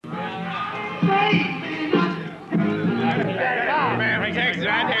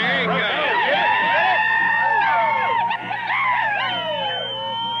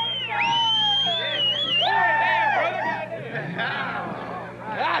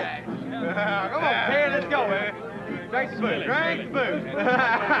right. Come on, Ken, let's go, man. Drink the booze. Drink the booze.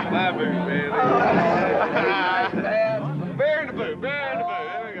 My booze, man. Bear in the booze. Bear in the booze.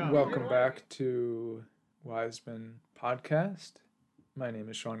 There we go. Welcome back to Wiseman Podcast. My name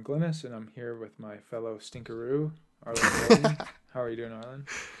is Sean Glynis, and I'm here with my fellow stinkeroo, Arlen Gordon. How are you doing, Arlen?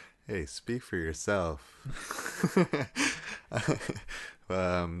 Hey, speak for yourself.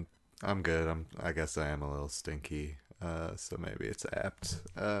 I'm good. I guess I am a little stinky, so maybe it's apt.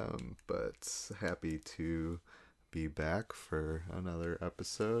 But happy to be back for another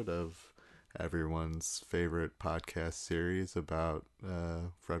episode of everyone's favorite podcast series about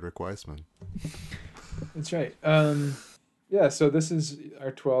Frederick Wiseman. That's right. Yeah, so this is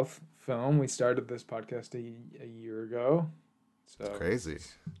our 12th film. We started this podcast a year ago. So Crazy.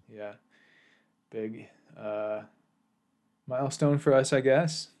 Yeah. Big milestone for us, I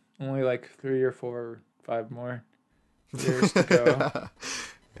guess. Only like 3 or 4 or 5 more years to go.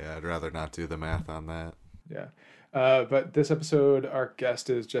 Yeah, I'd rather not do the math on that. Yeah. But this episode, our guest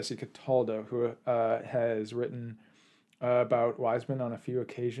is Jesse Cataldo, who has written about Wiseman on a few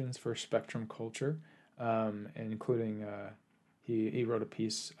occasions for Spectrum Culture, including he wrote a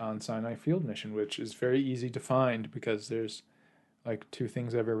piece on Sinai Field Mission, which is very easy to find because there's like 2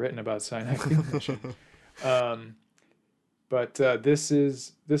 things ever written about Sinai Field Mission. But this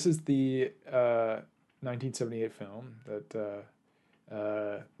is the 1978 film that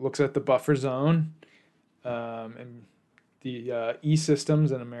looks at the buffer zone and the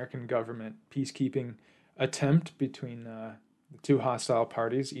E-Systems and American government peacekeeping attempt between the 2 hostile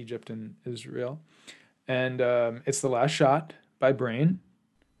parties, Egypt and Israel. And it's The Last Shot by Brain,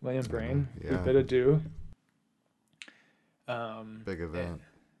 William Brain, yeah. Bid Adieu. Big event.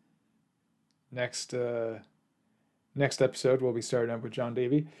 Next episode, we'll be starting up with John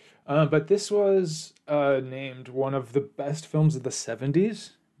Davey. But this was named one of the best films of the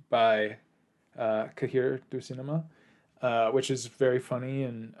 70s by Cahiers du Cinema, which is very funny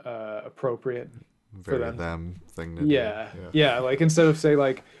and appropriate for them. Thing to do. Yeah, like instead of say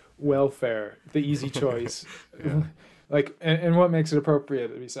like welfare, the easy choice. Yeah. Like, and what makes it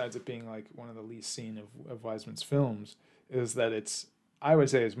appropriate, besides it being like one of the least seen of Wiseman's films, is that it's, I would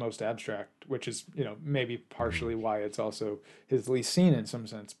say, his most abstract, which is, maybe partially why it's also his least seen in some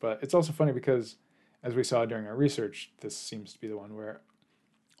sense. But it's also funny because, as we saw during our research, this seems to be the one where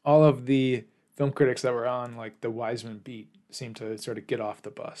all of the film critics that were on like the Wiseman beat seem to sort of get off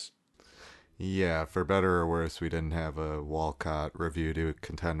the bus. Yeah, for better or worse, we didn't have a Walcott review to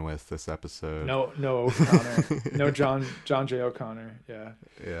contend with this episode. No O'Connor. No John J. O'Connor. Yeah.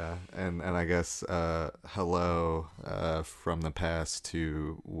 Yeah, and I guess hello from the past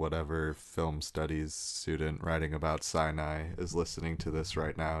to whatever film studies student writing about Sinai is listening to this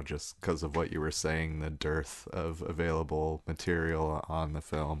right now, just because of what you were saying, the dearth of available material on the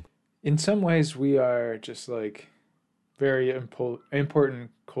film. In some ways, we are just like very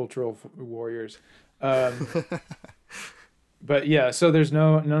important cultural warriors. But yeah, so there's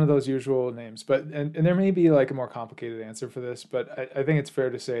none of those usual names, but and there may be like a more complicated answer for this, but I think it's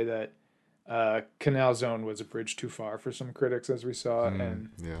fair to say that Canal Zone was a bridge too far for some critics, as we saw, and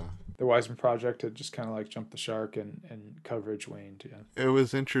the Wiseman Project had just kind of like jumped the shark and coverage waned. Yeah. It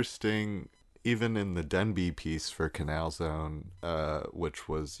was interesting, even in the Denby piece for Canal Zone, which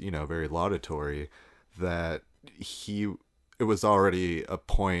was, very laudatory, that it was already a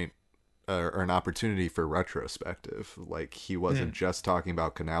point or an opportunity for retrospective. Like, he wasn't just talking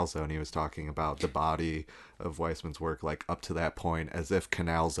about Canal Zone, he was talking about the body of Wiseman's work, like, up to that point, as if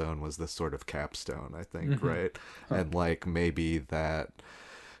Canal Zone was this sort of capstone, I think, right? Huh. And, like, maybe that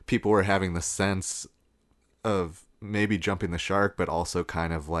people were having the sense of maybe jumping the shark, but also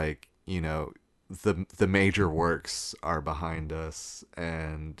kind of like, the major works are behind us,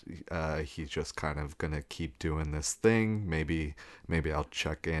 and he's just kind of gonna keep doing this thing. Maybe I'll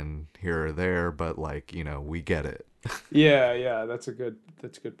check in here or there, but like, we get it. Yeah, that's a good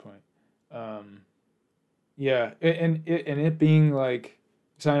point. Yeah, and it being like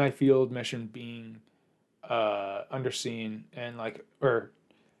Sinai Field Mission being underseen and like, or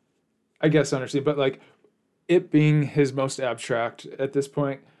I guess underseen, but like it being his most abstract at this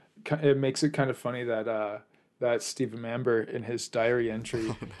point. It makes it kind of funny that Stephen Mamber in his diary entry,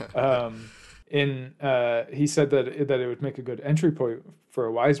 he said that it would make a good entry point for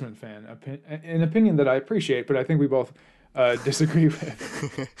a Wiseman fan, an opinion that I appreciate, but I think we both disagree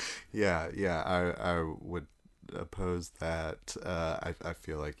with. Yeah, I would oppose that. I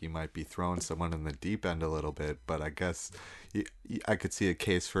feel like you might be throwing someone in the deep end a little bit, but I guess I could see a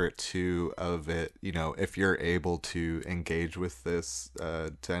case for it too, of it, if you're able to engage with this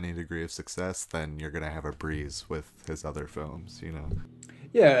to any degree of success, then you're gonna have a breeze with his other films.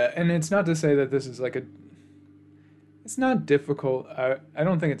 Yeah, and it's not to say that this is like a. It's not difficult. I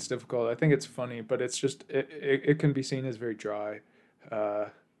don't think it's difficult. I think it's funny, but it's just it can be seen as very dry, uh,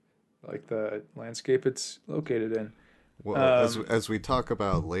 like the landscape it's located in. Well, Um, as we talk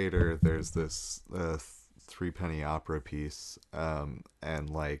about later, there's this three penny opera piece, and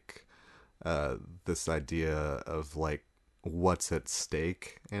like this idea of like what's at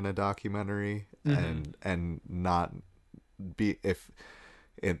stake in a documentary, mhm. and not be if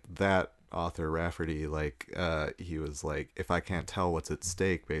that author Rafferty, like he was like, if I can't tell what's at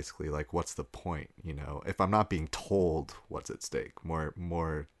stake, basically, like what's the point, if I'm not being told what's at stake,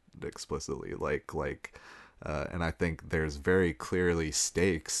 more explicitly, and I think there's very clearly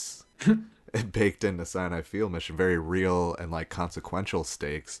stakes baked into Cyanide Field Mission, very real and like consequential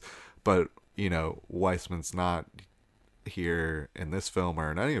stakes, but Weissman's not here in this film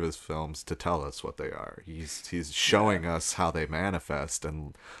or in any of his films to tell us what they are. He's Yeah. showing us how they manifest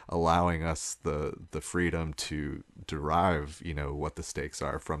and allowing us the freedom to derive, what the stakes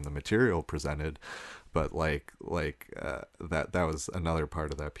are from the material presented. But that was another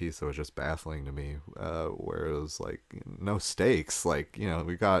part of that piece that was just baffling to me, where it was like no stakes, like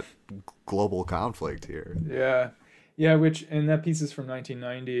we got global conflict here. Yeah. Yeah, which and that piece is from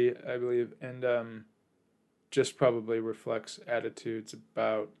 1990, I believe, and just probably reflects attitudes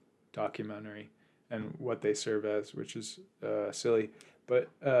about documentary and what they serve as, which is silly. But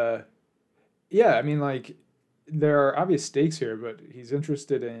yeah, I mean, like there are obvious stakes here, but he's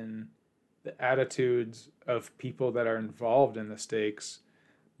interested in the attitudes of people that are involved in the stakes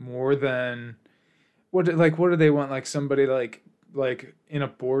more than what do they want? Like somebody like in a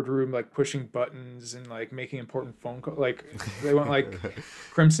boardroom like pushing buttons and like making important phone calls. Like they want like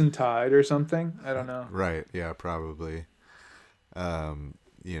Crimson Tide or something. I don't know. Right, yeah, probably.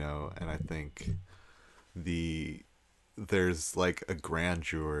 And I think the there's like a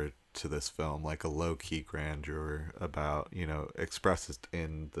grandeur to this film, like a low key grandeur about, expressed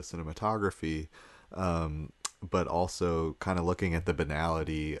in the cinematography, but also kind of looking at the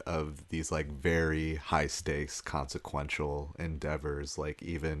banality of these like very high stakes consequential endeavors, like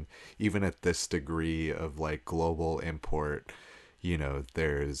even at this degree of like global import,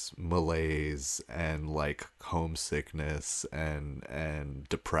 there's malaise and like homesickness and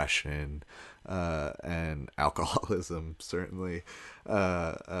depression, and alcoholism certainly,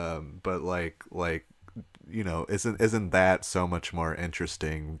 but isn't that so much more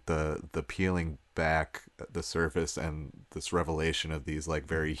interesting, the peeling back the surface and this revelation of these like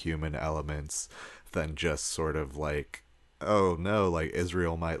very human elements, than just sort of like, oh no, like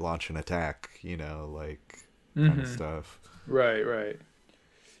Israel might launch an attack, like kind of Mm-hmm. stuff. Right, right.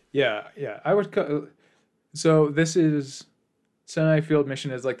 Yeah, yeah. I would. So this is Sinai Field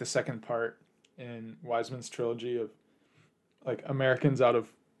Mission is like the second part in Wiseman's trilogy of like Americans out of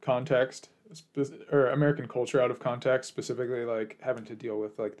context, or American culture out of context, specifically like having to deal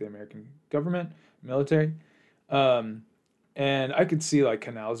with like the American government, military. Um, and I could see like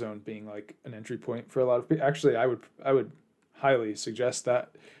Canal Zone being like an entry point for a lot of people. Actually, I would highly suggest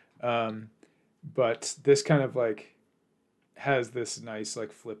that. Um, but this kind of like has this nice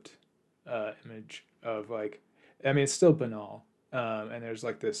like flipped image of like, I mean, it's still banal, and there's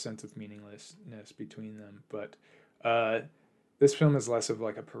like this sense of meaninglessness between them, but uh, this film is less of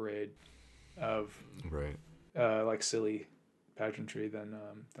like a parade of Right. like silly pageantry than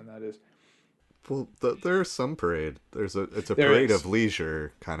that is. Well, there's some parade. It's a There parade is, of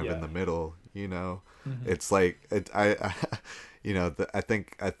leisure, kind of in yeah. the middle. Mm-hmm. It's like I I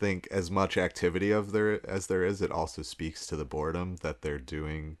think as much activity of there as there is, it also speaks to the boredom that they're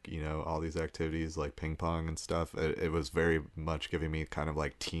doing. All these activities like ping pong and stuff. It was very much giving me kind of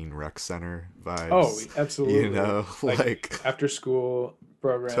like teen rec center Oh, vibes. absolutely. Like Like after school to-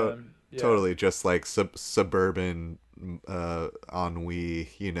 program, yeah. totally just like suburban ennui,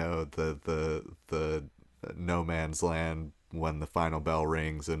 the no man's land when the final bell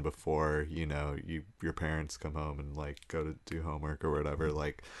rings and before your parents come home and like go to do homework or whatever,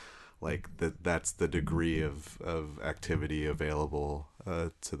 that's the degree of activity available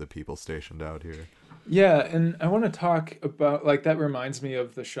to the people stationed out here. Yeah, and I want to talk about like that reminds me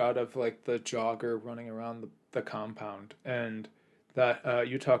of the shot of like the jogger running around the compound, and that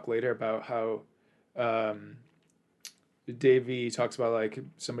you talk later about how um, Davey talks about like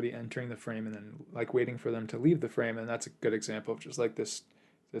somebody entering the frame and then like waiting for them to leave the frame, and that's a good example of just like this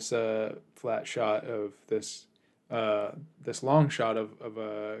flat shot of this long shot of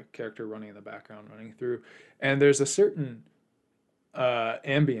a character running in the background running through, and there's a certain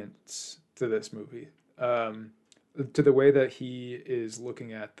ambience to this movie, to the way that he is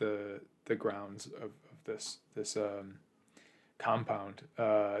looking at the grounds of this compound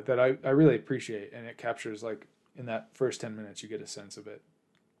that I really appreciate, and it captures like in that first 10 minutes you get a sense of it.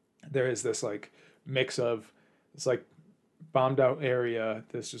 There is this like mix of this like bombed out area,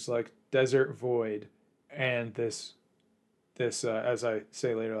 this just like desert void, and this as I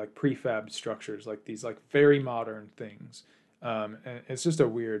say later, like prefab structures, like these like very modern things, and it's just a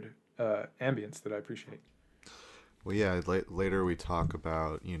weird ambience that I appreciate. Well, yeah, later we talk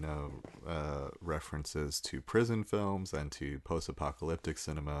about, references to prison films and to post-apocalyptic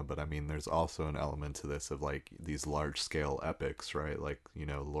cinema, but I mean, there's also an element to this of like these large-scale epics, right? Like,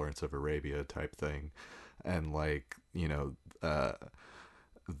 Lawrence of Arabia type thing. And like, the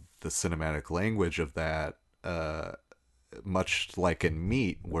cinematic language of that, much like in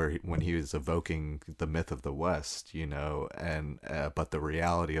Meat, where when he was evoking the myth of the West, and but the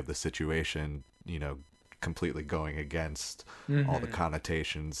reality of the situation, completely going against all the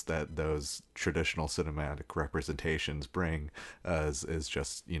connotations that those traditional cinematic representations bring, is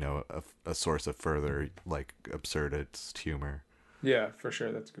just a source of further like absurdist humor. Yeah, for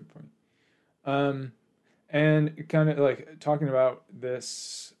sure, that's a good point. And kind of like talking about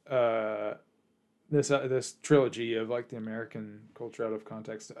this trilogy of like the American culture out of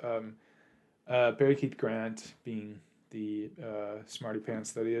context. Barry Keith Grant, being the smarty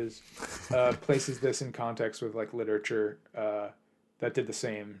pants that he is, places this in context with like literature that did the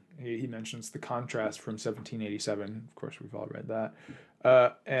same. He mentions The Contrast from 1787. Of course, we've all read that.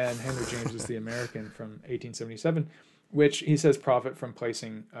 And Henry James is The American from 1877, which he says profit from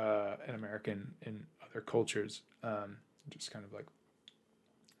placing an American in other cultures. Just kind of like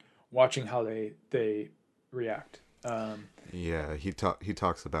watching how they react. Yeah, he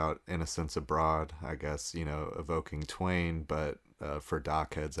talks about Innocents Abroad, I guess, evoking Twain, but for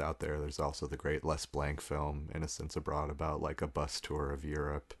dockheads out there, there's also the great Les Blanc film Innocents Abroad, about like a bus tour of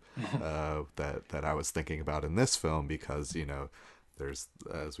Europe, that I was thinking about in this film, because there's,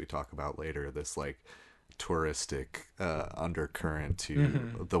 as we talk about later, this like touristic undercurrent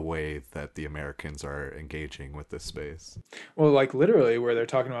to the way that the Americans are engaging with this space. Well, like literally, where they're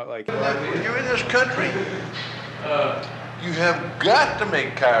talking about like when you're in this country, you have got to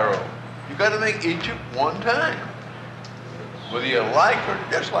make Cairo. You got to make Egypt one time. Whether you like or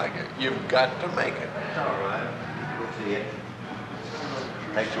dislike it, you've got to make it. All right. Go see it.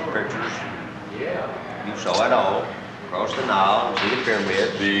 Take some pictures. Yeah. You saw it all. Cross the Nile, see the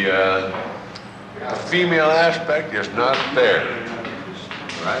pyramids. The female aspect is not there.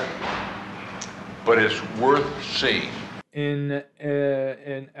 Right. But it's worth seeing. In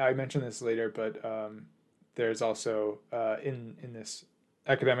I mentioned this later, but there's also in this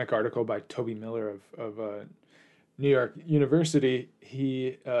academic article by Toby Miller of New York University,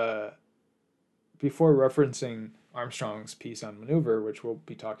 he before referencing Armstrong's piece on maneuver, which we'll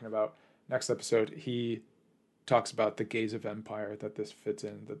be talking about next episode, he talks about the gaze of empire that this fits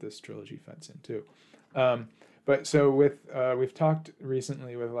in, that this trilogy fits into. But so with we've talked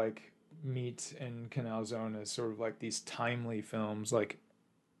recently with like Meat and Canal Zone as sort of like these timely films, like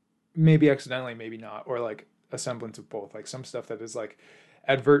maybe accidentally, maybe not, or like a semblance of both, like some stuff that is like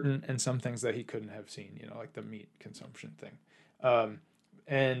advertent and some things that he couldn't have seen, like the meat consumption thing.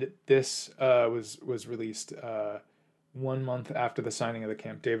 And this was released 1 month after the signing of the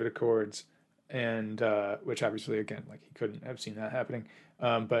Camp David Accords, and which obviously, again, like he couldn't have seen that happening,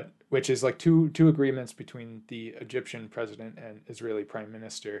 but which is like two agreements between the Egyptian president and Israeli prime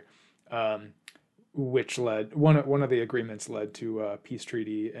minister, which led one of the agreements led to a peace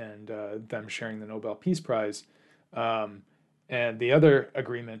treaty and them sharing the Nobel Peace Prize, and the other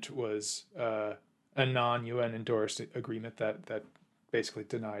agreement was a non-UN endorsed agreement that basically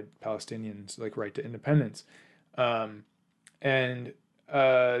denied Palestinians like right to independence, and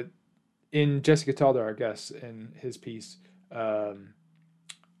in Jessica Talder, our guest, in his piece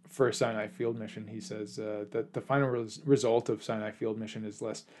for Sinai Field Mission, he says that the final result of Sinai Field Mission is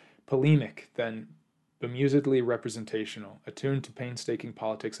less polemic than bemusedly representational, attuned to painstaking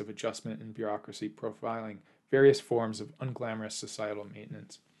politics of adjustment and bureaucracy, profiling various forms of unglamorous societal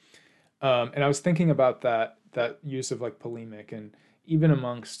maintenance. And I was thinking about that use of like polemic, and even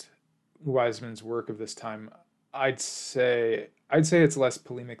amongst Wiseman's work of this time, I'd say it's less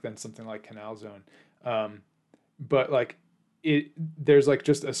polemic than something like Canal Zone, but like there's like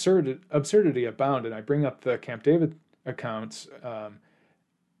just absurdity abound, and I bring up the Camp David accounts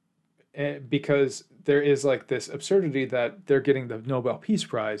because there is like this absurdity that they're getting the Nobel Peace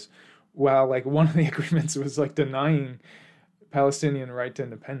Prize, while like one of the agreements was like denying Palestinian right to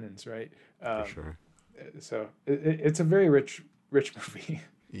independence, right? For sure. So it's a very rich movie.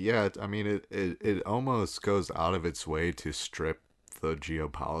 Yeah, I mean, it almost goes out of its way to strip the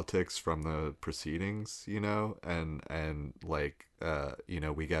geopolitics from the proceedings, you know, and like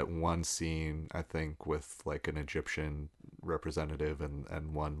we get one scene I think with like an Egyptian representative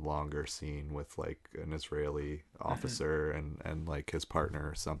and one longer scene with like an Israeli officer and like his partner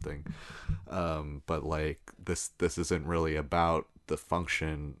or something. But like this isn't really about the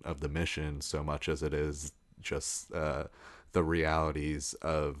function of the mission so much as it is just the realities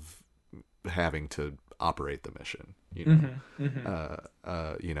of having to operate the mission, you know.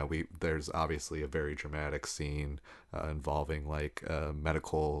 There's obviously a very dramatic scene involving like a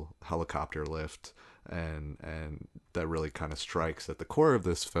medical helicopter lift, and that really kind of strikes at the core of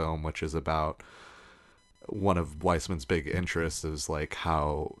this film, which is about one of Weissman's big interests is like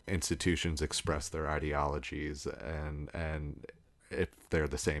how institutions express their ideologies and if they're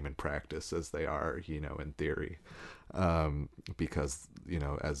the same in practice as they are, you know, in theory. Because, you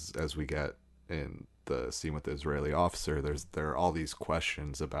know, as we get in the scene with the Israeli officer, there are all these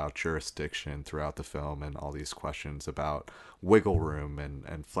questions about jurisdiction throughout the film, and all these questions about wiggle room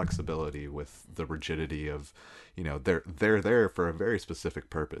and flexibility with the rigidity of, you know, they're there for a very specific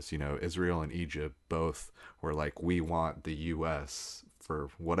purpose. You know, Israel and Egypt both were like, we want the U.S. for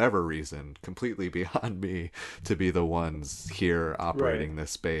whatever reason, completely beyond me, to be the ones here operating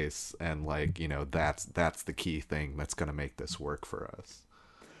this space, and like, you know, that's the key thing that's going to make this work for us.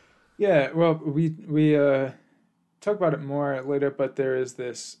 Yeah, well, we talk about it more later, but there is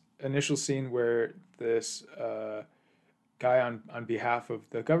this initial scene where this guy on behalf of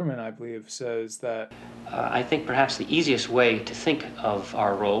the government, I believe, says that I think perhaps the easiest way to think of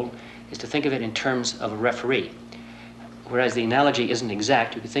our role is to think of it in terms of a referee. Whereas the analogy isn't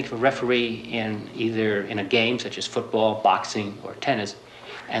exact, you could think of a referee in either in a game such as football, boxing, or tennis,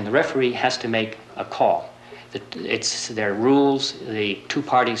 and the referee has to make a call. It's their rules. The two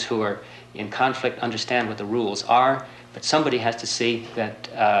parties who are in conflict understand what the rules are, but somebody has to see that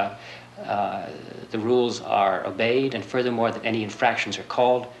the rules are obeyed, and furthermore that any infractions are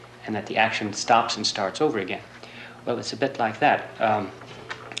called, and that the action stops and starts over again. Well, it's a bit like that.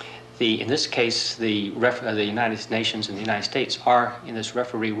 In this case, the United Nations and the United States are in this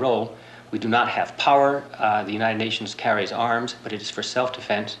referee role. We do not have power. The United Nations carries arms, but it is for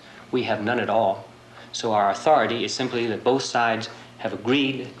self-defense. We have none at all. So our authority is simply that both sides have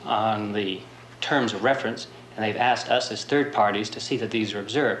agreed on the terms of reference, and they've asked us as third parties to see that these are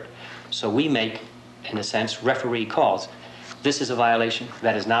observed. So we make, in a sense, referee calls. This is a violation,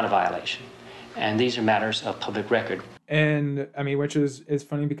 that is not a violation. And these are matters of public record. And I mean, which is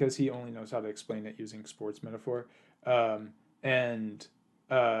funny because he only knows how to explain it using sports metaphor. But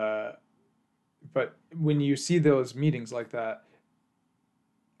when you see those meetings like that,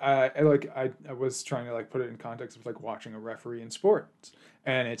 I was trying to like put it in context of like watching a referee in sports,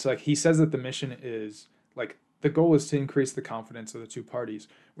 and it's like he says that the mission is like the goal is to increase the confidence of the two parties,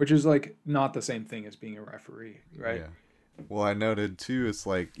 which is like not the same thing as being a referee, right? Yeah. Well, I noted too, it's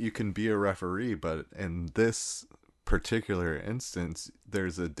like you can be a referee, but in this particular instance,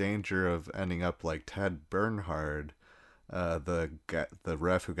 there's a danger of ending up like Ted Bernhard, the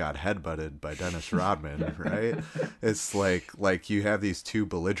ref who got headbutted by Dennis Rodman, right? It's like you have these two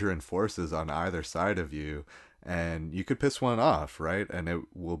belligerent forces on either side of you, and you could piss one off, right? And it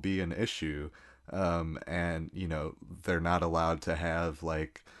will be an issue. And you know, they're not allowed to have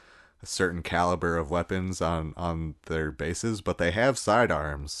like a certain caliber of weapons on their bases, but they have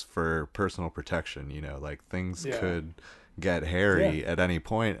sidearms for personal protection. You know, like things could get hairy at any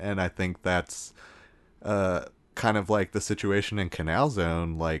point, and I think that's kind of like the situation in Canal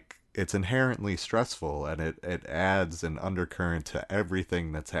Zone. Like, it's inherently stressful, and it adds an undercurrent to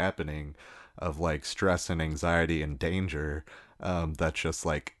everything that's happening of like stress and anxiety and danger, that's just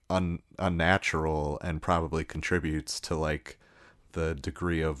like unnatural and probably contributes to like the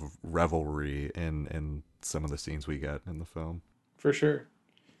degree of revelry in some of the scenes we get in the film. For sure.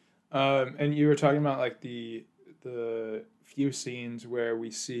 And you were talking about like the few scenes where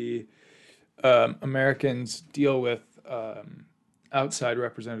we see Americans deal with outside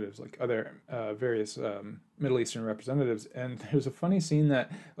representatives, like other various Middle Eastern representatives. And there's a funny scene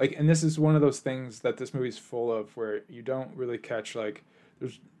that like, and this is one of those things that this movie's full of, where you don't really catch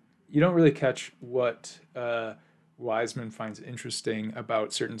what Wiseman finds interesting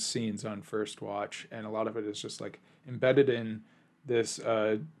about certain scenes on first watch, and a lot of it is just like embedded in this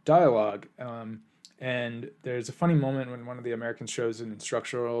dialogue. And there's a funny moment when one of the Americans shows an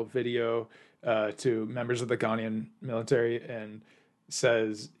instructional video to members of the Ghanaian military and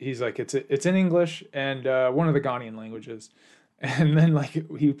says, he's like, it's in English and one of the Ghanaian languages. And then like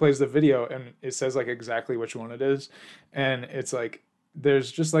he plays the video and it says like exactly which one it is. And it's like,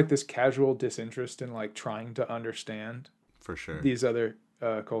 there's just like this casual disinterest in like trying to understand. for sure. these other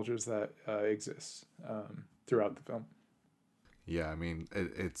cultures that exist throughout the film. Yeah, I mean,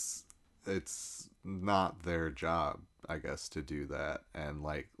 it's not their job, I guess, to do that, and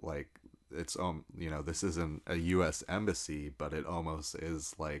like it's this isn't a U.S. embassy, but it almost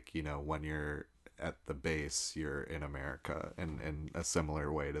is like, when you're at the base, you're in America, and in a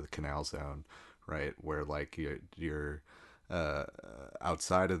similar way to the Canal Zone, right, where like you're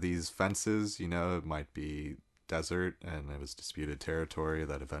outside of these fences, it might be desert, and it was disputed territory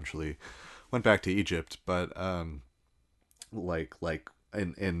that eventually went back to Egypt, but like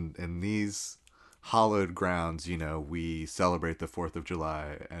in these hallowed grounds, we celebrate the 4th of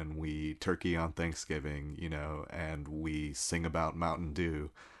July, and we turkey on Thanksgiving, and we sing about Mountain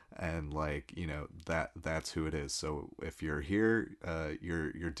Dew, and like, that's who it is. So if you're here,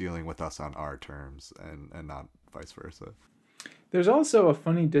 you're dealing with us on our terms, and not vice versa. There's also a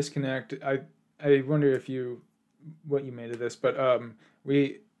funny disconnect. I wonder what you made of this, but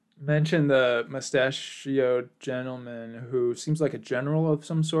we mentioned the mustachioed gentleman who seems like a general of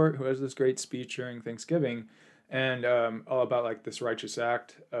some sort, who has this great speech during Thanksgiving, and all about like this righteous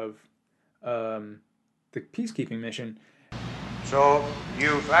act of the peacekeeping mission. So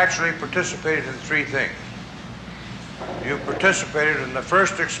you've actually participated in 3 things. You've participated in the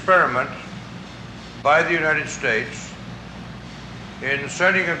first experiment by the United States in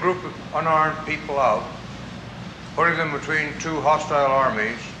sending a group of unarmed people out, putting them between 2 hostile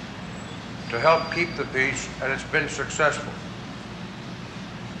armies to help keep the peace, and it's been successful.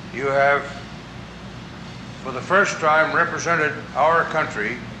 You have, for the first time, represented our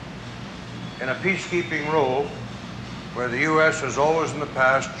country in a peacekeeping role where the U.S. has always in the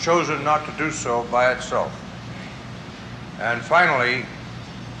past chosen not to do so by itself. And finally,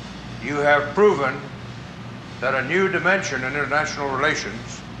 you have proven that a new dimension in international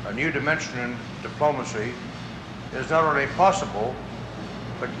relations, a new dimension in diplomacy, is not only possible,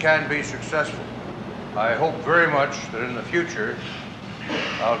 but can be successful. I hope very much that in the future,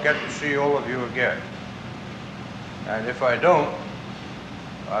 I'll get to see all of you again. And if I don't,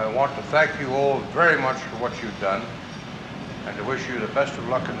 I want to thank you all very much for what you've done, and to wish you the best of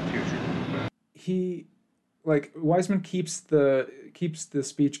luck in the future. Wiseman keeps the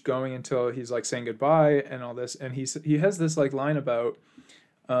speech going until he's like saying goodbye and all this, and he has this like line about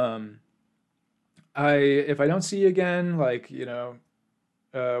if I don't see you again, like,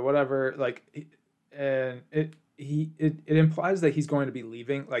 whatever, like, and it implies that he's going to be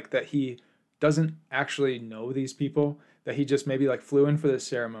leaving, like that he doesn't actually know these people, that he just maybe like flew in for this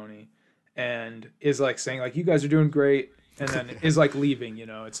ceremony and is like saying like, you guys are doing great, and then is like leaving,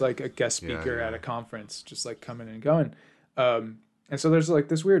 it's like a guest speaker at a conference, just like coming and going. And so there's like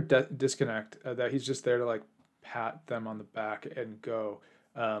this weird disconnect that he's just there to like pat them on the back and go,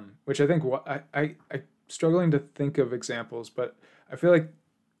 which I think I struggling to think of examples, but I feel like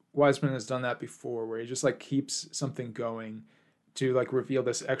Wiseman has done that before, where he just like keeps something going to like reveal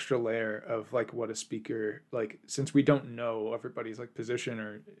this extra layer of like what a speaker, like, since we don't know everybody's like position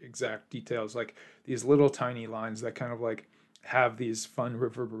or exact details, like these little tiny lines that kind of like have these fun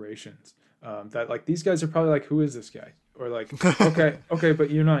reverberations, that like these guys are probably like, who is this guy? Or like, okay,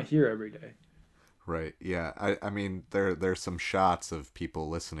 but you're not here every day. Right. Yeah. I mean, there's some shots of people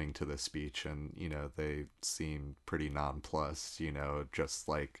listening to the speech, and they seem pretty nonplussed. Just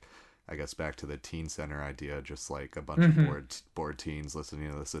like, I guess back to the teen center idea, just like a bunch of bored teens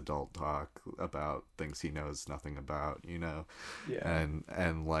listening to this adult talk about things he knows nothing about. Yeah.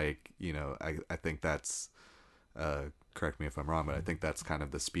 And like, I think that's correct me if I'm wrong, but I think that's kind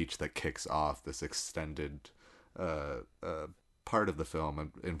of the speech that kicks off this extended part of the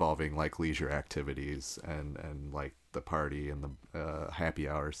film involving like leisure activities and like the party and the happy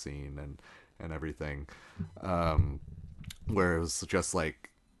hour scene and everything, where it was just like,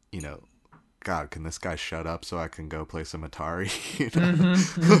 God, can this guy shut up so I can go play some Atari?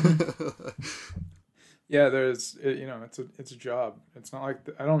 Yeah, there's it's a job. It's not like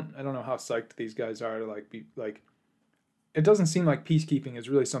I don't know how psyched these guys are to like be like. It doesn't seem like peacekeeping is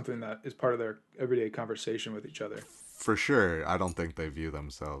really something that is part of their everyday conversation with each other. For sure. I don't think they view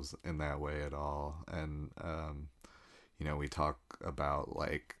themselves in that way at all. And, we talk about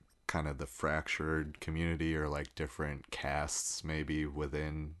like kind of the fractured community, or like different castes maybe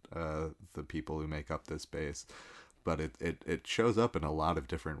within the people who make up this base. But it shows up in a lot of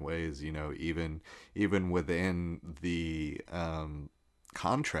different ways, even within the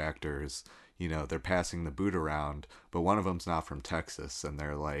contractors. They're passing the boot around, but one of them's not from Texas, and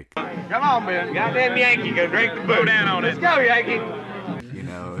they're like, Come on, man. Goddamn Yankee, go drink the boot down on it. Let's go, Yankee.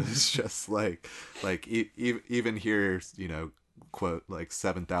 it's just like even here, quote, like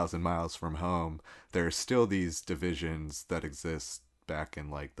 7,000 miles from home, there are still these divisions that exist back in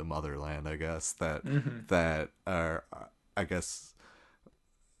like the motherland, I guess, that are, I guess,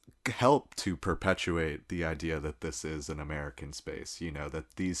 help to perpetuate the idea that this is an American space, you know,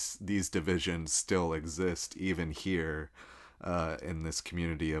 that these divisions still exist even here, in this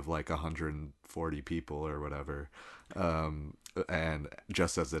community of like 140 people or whatever, and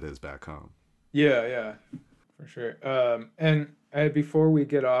just as it is back home. Yeah, for sure. And before we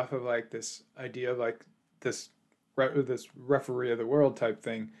get off of like this idea of like this this referee of the world type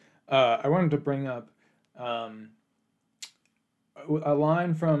thing, I wanted to bring up a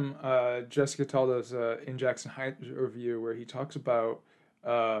line from Jessica Taldo's In Jackson Heights review, where he talks about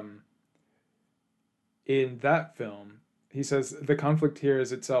in that film, he says the conflict here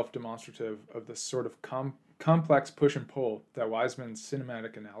is itself demonstrative of the sort of complex push and pull that Wiseman's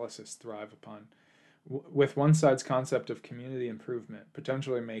cinematic analysis thrive upon, with one side's concept of community improvement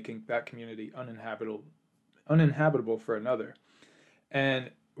potentially making that community uninhabitable for another,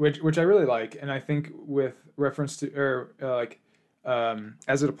 and which I really like. And I think with reference to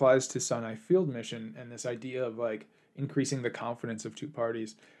as it applies to Sinai Field Mission and this idea of like increasing the confidence of two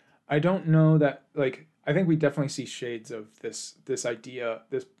parties, I don't know that, like, I think we definitely see shades of this idea,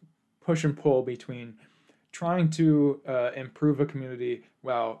 this push and pull between trying to improve a community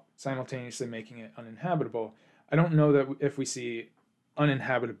while simultaneously making it uninhabitable. I don't know that if we see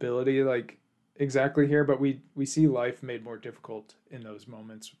uninhabitability like exactly here, but we see life made more difficult in those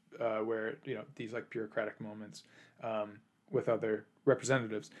moments where, you know, these like bureaucratic moments with other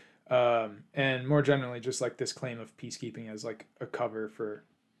representatives, and more generally just like this claim of peacekeeping as like a cover for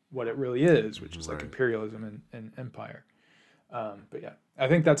what it really is, which is like imperialism and empire. But yeah, I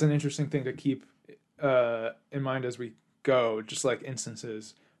think that's an interesting thing to keep in mind as we go, just like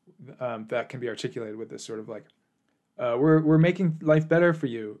instances that can be articulated with this sort of like, we're making life better for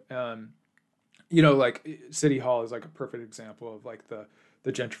you. You know, like City Hall is like a perfect example of like the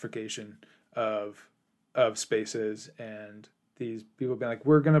gentrification of spaces, and these people being like,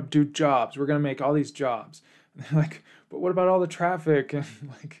 we're gonna do jobs, we're gonna make all these jobs, and they're like, but what about all the traffic and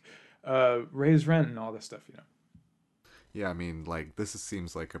like raise rent and all this stuff, you know? Yeah, I mean, like,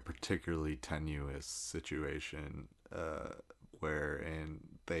 seems like a particularly tenuous situation, wherein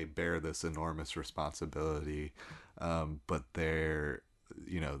they bear this enormous responsibility, but they're,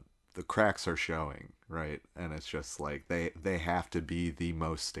 you know, the cracks are showing, right? And it's just like they have to be the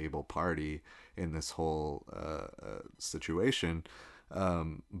most stable party in this whole situation,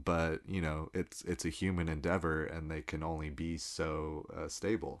 but you know, it's a human endeavor, and they can only be so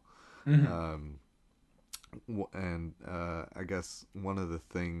stable. And I guess one of the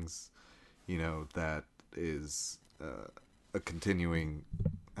things, you know, that is a continuing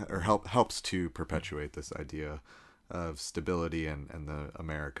or helps to perpetuate this idea of stability and the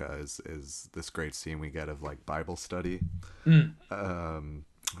America is this great scene we get of like Bible study.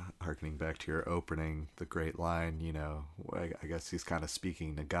 Harkening back to your opening, the great line, you know, I guess he's kind of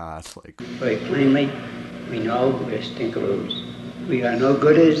speaking to God, like, very plainly, we know we're stinkaroos. We are no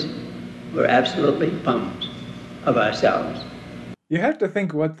gooders. We're absolutely bums of ourselves. You have to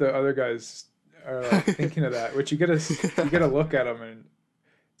think what the other guys are like thinking of that, which you get a look at them, and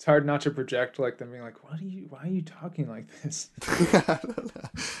it's hard not to project like them being like, why are you talking like this?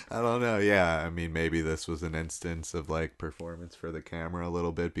 I don't know. Yeah, I mean, maybe this was an instance of like performance for the camera a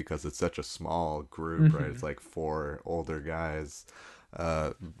little bit, because it's such a small group, right? It's like 4 older guys,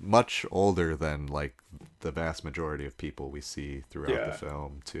 much older than like the vast majority of people we see throughout the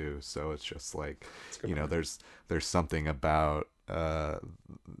film too. So it's just like, you know, there's something about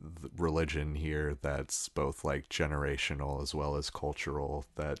religion here that's both like generational as well as cultural,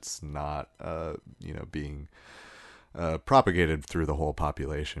 that's not you know, being propagated through the whole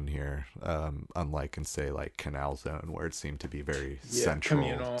population here, unlike in say like Canal Zone, where it seemed to be very central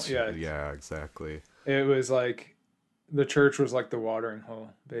communal. Yeah, exactly. It was like the church was like the watering hole,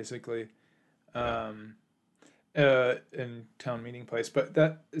 basically, in town meeting place. But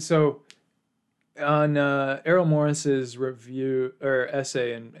on Errol Morris's review or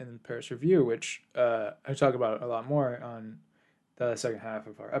essay in Paris Review, which I talk about a lot more on the second half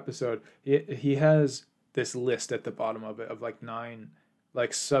of our episode, he has this list at the bottom of it of like 9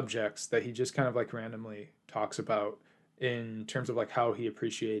 like subjects that he just kind of like randomly talks about in terms of like how he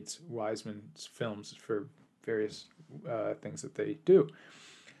appreciates Wiseman's films for various things that they do.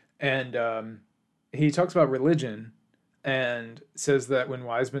 And he talks about religion and says that when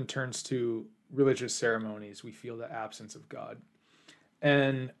Wiseman turns to religious ceremonies, we feel the absence of God.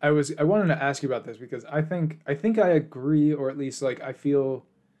 And I wanted to ask you about this, because I think I agree, or at least like I feel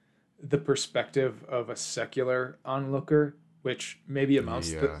the perspective of a secular onlooker which maybe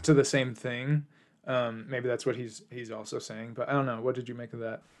amounts Yeah. to the same thing. Maybe that's what he's also saying, but I don't know. What did you make of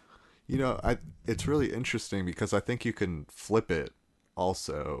that? It's really interesting because I think you can flip it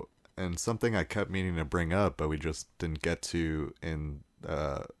also, and something I kept meaning to bring up, but we just didn't get to in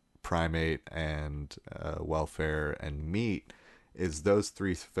Primate and Welfare and Meat, is those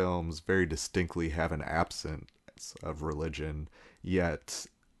three films very distinctly have an absence of religion, yet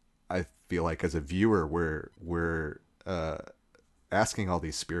I feel like as a viewer we're asking all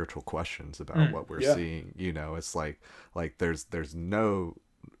these spiritual questions about what we're yeah. seeing. It's like there's no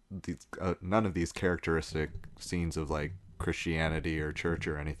none of these characteristic scenes of like Christianity or church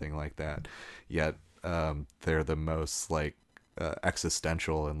or anything like that, yet they're the most like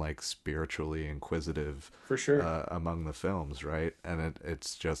existential and like spiritually inquisitive For sure. among the films, right? And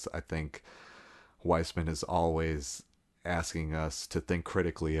it's just, I think Weissman is always asking us to think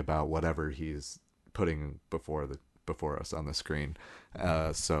critically about whatever he's putting before us on the screen.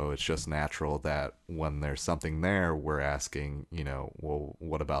 So it's just natural that when there's something there, we're asking, well,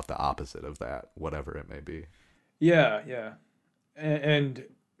 what about the opposite of that, whatever it may be. Yeah, yeah, and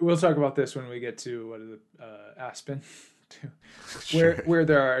we'll talk about this when we get to what is it, Aspen, too, where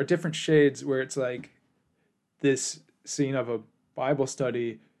there are different shades where it's like this scene of a Bible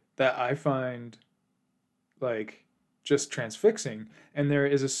study that I find like just transfixing, and there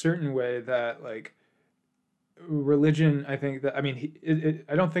is a certain way that like religion, I think that, I mean,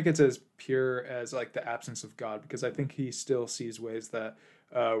 I don't think it's as pure as like the absence of God, because I think he still sees ways that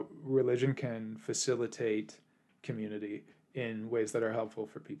religion can facilitate community in ways that are helpful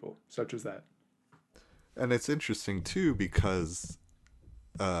for people, such as that. And it's interesting too because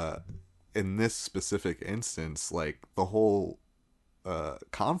in this specific instance, like the whole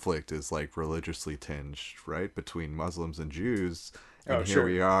conflict is like religiously tinged, right, between Muslims and Jews. And here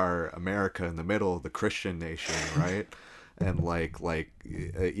we are, America in the middle, the Christian nation, right? And like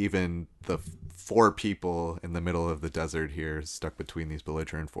even the four people in the middle of the desert here, stuck between these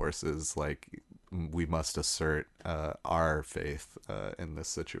belligerent forces, like we must assert our faith in this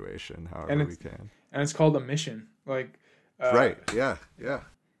situation, however we can. And it's called a mission, like right? Yeah.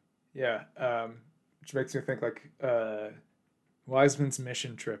 Which makes me think like Wiseman's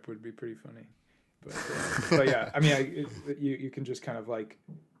mission trip would be pretty funny. But yeah, I mean, you can just kind of like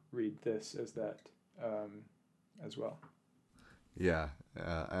read this as that as well. Yeah,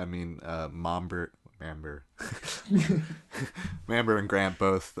 I mean, Mamber and Grant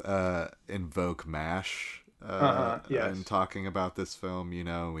both invoke MASH yes. in talking about this film.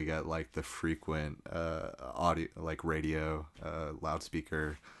 We got like the frequent audio, like radio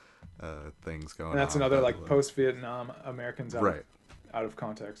loudspeaker things going on. And that's another like post-Vietnam Americans right. out of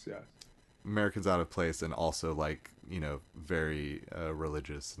context, yeah. Americans out of place, and also like very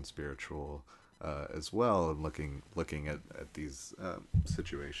religious and spiritual as well, and looking at these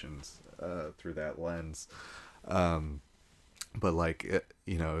situations through that lens. But like it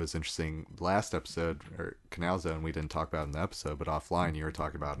was interesting. Last episode, or Canal Zone, we didn't talk about in the episode, but offline you were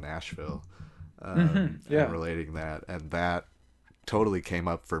talking about Nashville, and relating that, and that totally came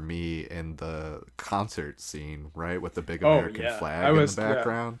up for me in the concert scene, right, with the big American flag in the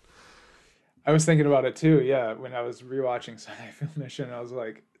background. Yeah. I was thinking about it too, yeah. When I was rewatching Sunday Film Mission, I was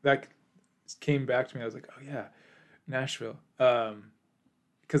like, that came back to me. I was like, oh yeah, Nashville.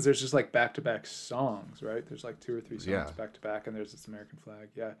 Because there's just like back-to-back songs, right? There's like 2 or 3 songs back-to-back, and there's this American flag.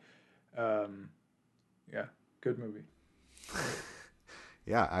 Yeah. Yeah, good movie.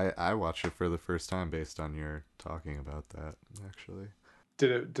 Yeah, I watched it for the first time based on your talking about that, actually.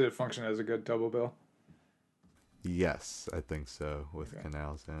 Did it function as a good double bill? Yes, I think so, with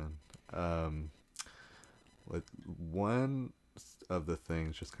Canal Zone. One of the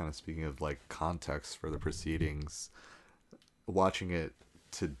things, just kind of speaking of like context for the proceedings, watching it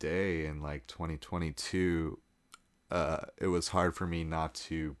today in like 2022, it was hard for me not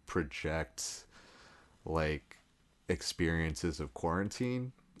to project like experiences of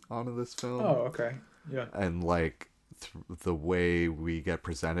quarantine onto this film. Oh, okay. Yeah. And like the way we get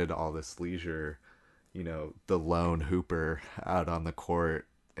presented all this leisure, the lone hooper out on the court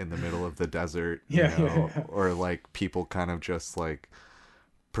in the middle of the desert, or like people kind of just like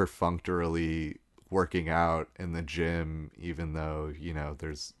perfunctorily working out in the gym, even though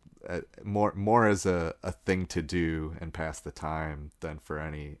there's more as a thing to do and pass the time than for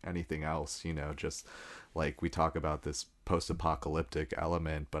anything else. Just like we talk about this post-apocalyptic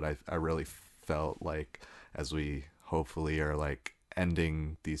element, but I really felt like, as we hopefully are like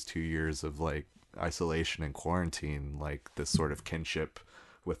ending these 2 years of like isolation and quarantine, like this sort of kinship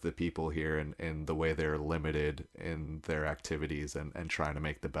with the people here and the way they're limited in their activities and trying to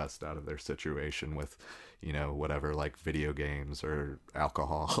make the best out of their situation with, you know, whatever, like video games or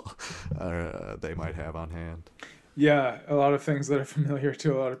alcohol they might have on hand. Yeah, a lot of things that are familiar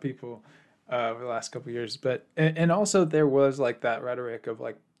to a lot of people over the last couple of years. But and also there was like that rhetoric of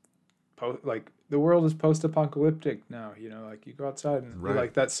like like the world is post-apocalyptic now, you know, like you go outside and Right.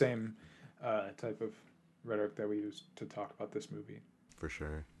 like that same type of rhetoric that we use to talk about this movie. For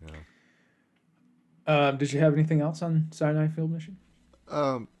sure, yeah. Did you have anything else on Sinai Field Mission?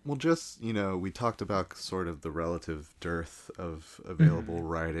 Well, just, you know, we talked about sort of the relative dearth of available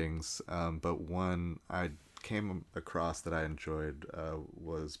writings, but one I came across that I enjoyed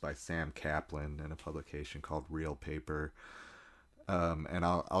was by Sam Kaplan in a publication called Real Paper. And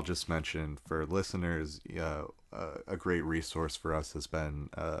I'll just mention for listeners, a great resource for us has been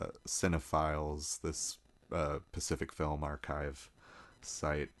Cinephiles, this Pacific Film Archive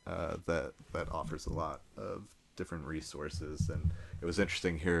site that offers a lot of different resources. And it was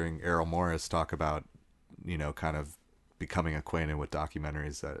interesting hearing Errol Morris talk about, you know, kind of becoming acquainted with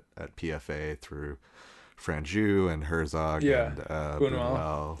documentaries at PFA through Franju and Herzog and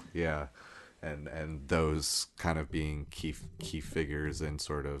Buñuel. Yeah. And those kind of being key figures in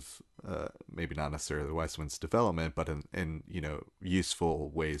sort of maybe not necessarily Weissman's development, but in you know, useful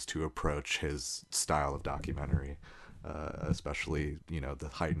ways to approach his style of documentary, especially, you know, the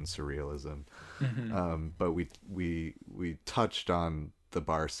heightened surrealism. But we touched on the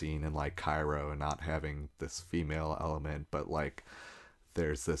bar scene in like Cairo and not having this female element, but like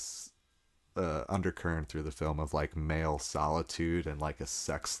there's this undercurrent through the film of like male solitude and like a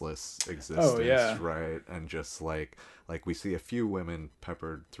sexless existence, right? And just like we see a few women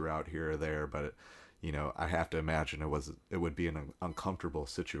peppered throughout here or there, but you know, I have to imagine it would be an uncomfortable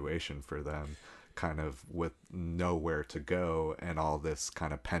situation for them, kind of with nowhere to go and all this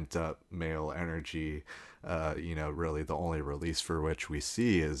kind of pent up male energy. You know, really the only release for which we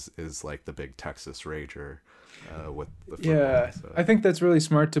see is like the big Texas Ranger with the football, so. I think that's really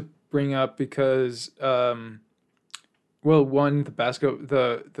smart to bring up because well, one,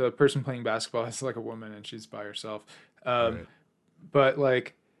 the person playing basketball is like a woman and she's by herself, Right. but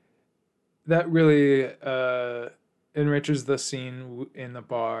like that really enriches the scene in the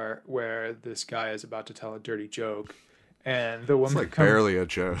bar where this guy is about to tell a dirty joke and the woman It's like barely a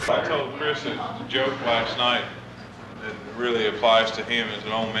joke. I told Chris a joke last night that really applies to him as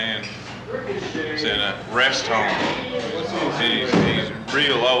an old man. He's in a rest home. He's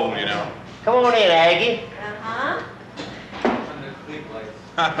real old, you know. Come on in, Aggie. Uh-huh.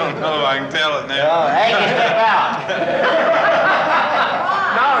 I don't know if I can tell it Oh, now. Aggie, step out.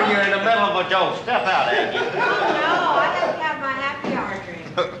 No, you're in the middle of a joke. Step out, Aggie. Oh, no, I just have my happy hour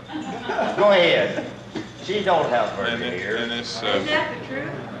drink. Go ahead. She don't have her And here. this, Is that the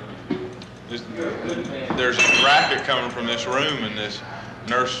truth? there's a racket coming from this room, and this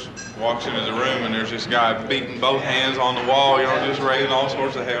nurse walks into the room, and there's this guy beating both hands on the wall, you know, just raising all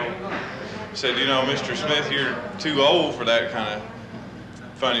sorts of hell. Said, you know, Mr. Smith, you're too old for that kind of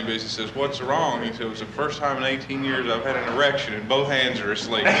funny business. Says, what's wrong? He said, it was the first time in 18 years I've had an erection, and both hands are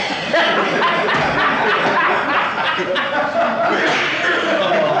asleep.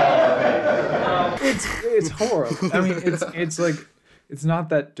 it's horrible. I mean, it's like it's not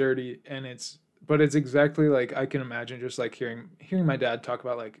that dirty, and but it's exactly like I can imagine just like hearing my dad talk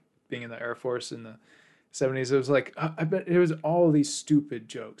about like being in the Air Force in the 70s. It was like I bet it was all these stupid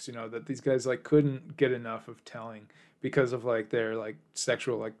jokes, you know, that these guys like couldn't get enough of telling because of like their like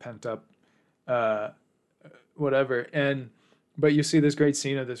sexual like pent up whatever. But you see this great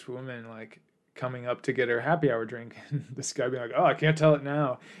scene of this woman like coming up to get her happy hour drink, and this guy being like, oh, I can't tell it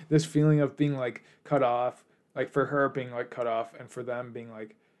now. This feeling of being like cut off, like for her being like cut off, and for them being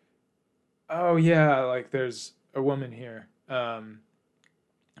like, oh yeah, like there's a woman here.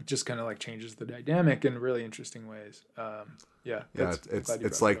 It just kind of like changes the dynamic in really interesting ways. Yeah,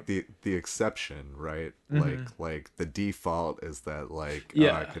 it's like the exception, right? Mm-hmm. Like the default is that like,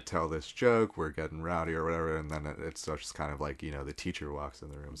 Yeah. oh, I could tell this joke, we're getting rowdy or whatever, and then it's just kind of like, you know, the teacher walks in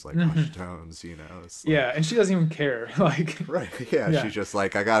the room, it's like hushed tones, you know. It's like, yeah, and she doesn't even care. Like, right, yeah, she's just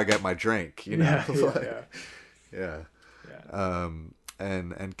like, I gotta get my drink, you know. Yeah.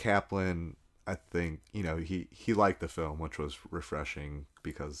 And Kaplan, I think, you know, he liked the film, which was refreshing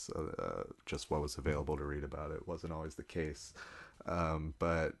because just what was available to read about it wasn't always the case.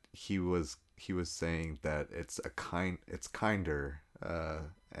 But he was saying that it's kinder,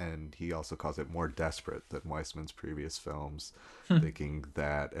 and he also calls it more desperate than Weissman's previous films, thinking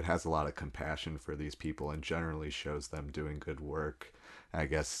that it has a lot of compassion for these people and generally shows them doing good work. I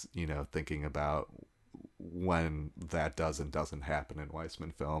guess, you know, thinking about when that does and doesn't happen in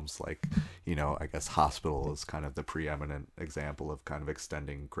Weisman films. Like, you know, I guess Hospital is kind of the preeminent example of kind of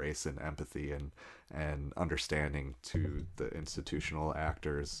extending grace and empathy and understanding to the institutional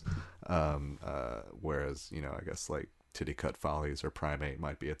actors, whereas, you know, I guess like Titty Cut Follies or Primate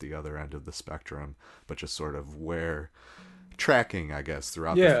might be at the other end of the spectrum, but just sort of tracking, I guess,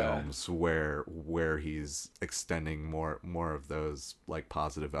 throughout the films where he's extending more of those like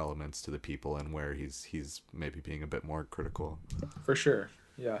positive elements to the people, and where he's maybe being a bit more critical. For sure.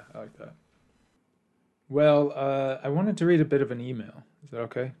 Yeah, I like that. Well, I wanted to read a bit of an email. Is that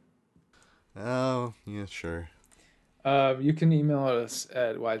okay? Oh, yeah, sure. You can email us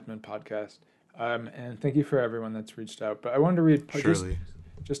at Wiseman Podcast. And thank you for everyone that's reached out. But I wanted to read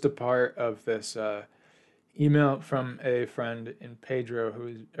just a part of this email from a friend in Pedro,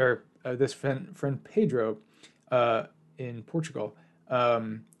 this friend Pedro in Portugal,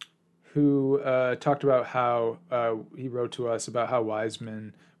 who talked about how he wrote to us about how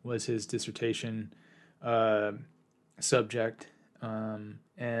Wiseman was his dissertation subject,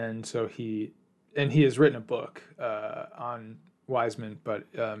 and so he has written a book on Wiseman, but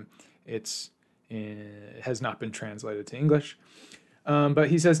it has not been translated to English. But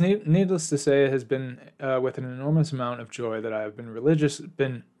he says, needless to say, it has been with an enormous amount of joy that I have been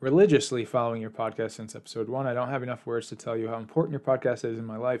religiously following your podcast since episode 1. I don't have enough words to tell you how important your podcast is in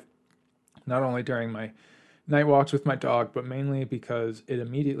my life, not only during my night walks with my dog, but mainly because it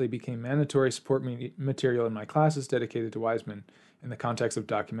immediately became mandatory support material in my classes dedicated to Wiseman in the context of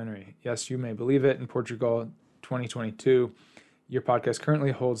documentary. Yes, you may believe it, in Portugal 2022, your podcast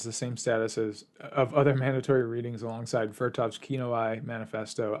currently holds the same status as of other mandatory readings alongside Vertov's Kino Eye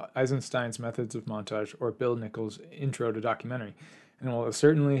Manifesto, Eisenstein's Methods of Montage, or Bill Nichols' Intro to Documentary, and will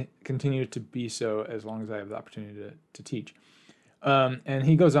certainly continue to be so as long as I have the opportunity to teach. And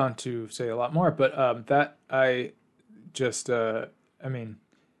he goes on to say a lot more, but that I just, we're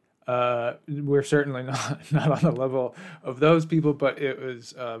certainly not on the level of those people, but it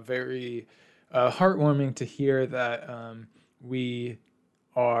was very heartwarming to hear that we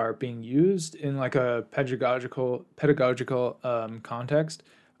are being used in like a pedagogical context,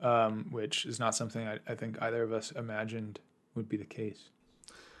 which is not something I think either of us imagined would be the case.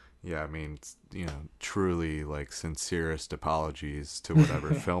 Yeah, I mean, you know, truly like sincerest apologies to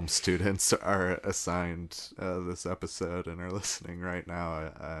whatever film students are assigned this episode and are listening right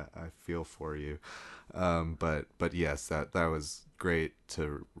now. I feel for you. But yes, that was great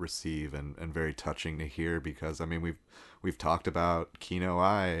to receive and very touching to hear, because I mean we've talked about Kino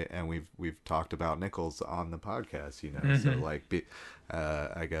Eye and we've talked about Nichols on the podcast, you know. Mm-hmm. So like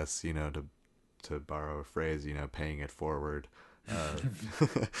I guess, you know, to borrow a phrase, you know, paying it forward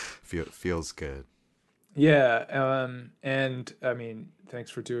feels good. Yeah, and I mean, thanks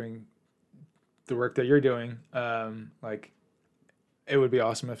for doing the work that you're doing. Like, it would be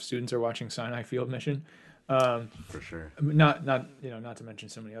awesome if students are watching Sinai Field Mission. For sure. Not to mention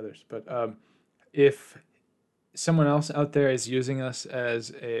so many others, but if someone else out there is using us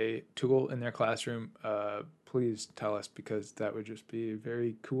as a tool in their classroom, please tell us, because that would just be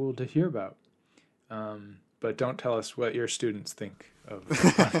very cool to hear about. But don't tell us what your students think of the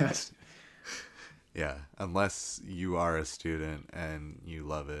podcast. Yeah, unless you are a student and you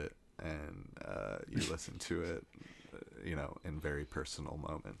love it and you listen to it, you know, in very personal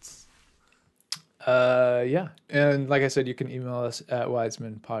moments. Yeah, and like I said, you can email us at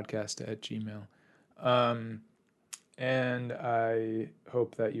wisemanpodcast@gmail.com. And I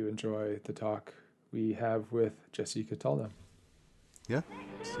hope that you enjoy the talk we have with Jesse Cataldo. Yeah,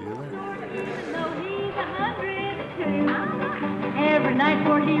 see you there. Every night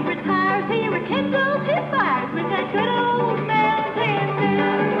before he retires, he rekindles his fires with that good old Mountain Dew.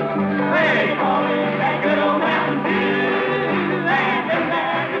 They call it that good old Mountain Dew, and the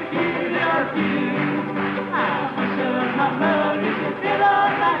matters you are few. I must serve my mother to fill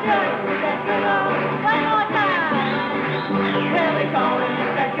up my jug with that good old one more time. Well, they call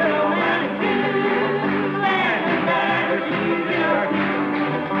it that good old Mountain Dew, and the matters you are few.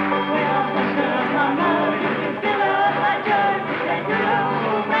 Well, I must serve my mother to fill up my jug with that good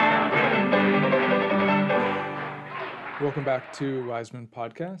old Mountain Dew. Welcome back to Wiseman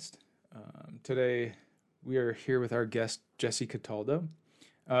Podcast. Today we are here with our guest, Jesse Cataldo.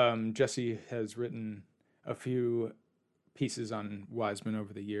 Jesse has written a few pieces on Wiseman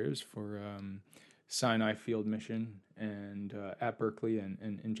over the years for Sinai Field Mission and at Berkeley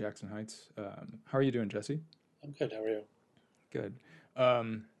and in Jackson Heights. How are you doing, Jesse? I'm good. How are you? Good.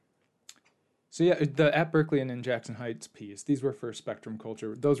 So yeah, the at Berkeley and in Jackson Heights piece, these were for Spectrum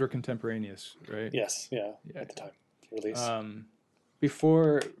Culture. Those were contemporaneous, right? Yes. Yeah. At the time. Release.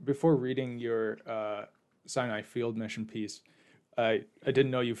 Before reading your Sinai Field mission piece. I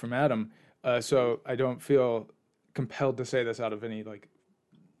didn't know you from Adam, so I don't feel compelled to say this out of any like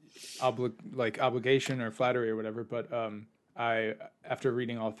obligation or flattery or whatever. But I after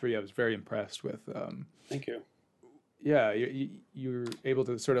reading all three, I was very impressed with. Thank you. Yeah, you're able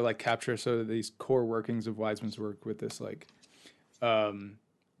to sort of like capture sort of these core workings of Wiseman's work with this like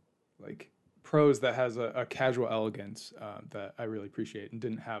prose that has a casual elegance that I really appreciate and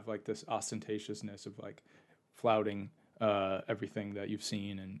didn't have like this ostentatiousness of like flouting everything that you've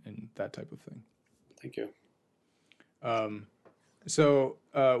seen and that type of thing. Thank you. So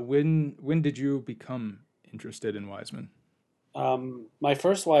when did you become interested in Wiseman? My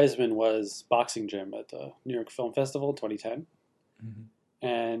first Wiseman was Boxing Gym at the New York Film Festival in 2010. Mm-hmm.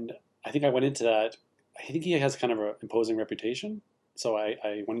 And I think I went into that, I think he has kind of an imposing reputation. So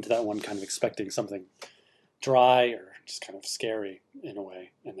I went into that one kind of expecting something dry or just kind of scary in a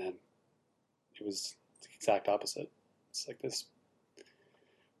way. And then it was the exact opposite. It's like this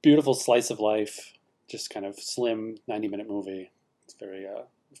beautiful slice of life, just kind of slim 90-minute movie. It's very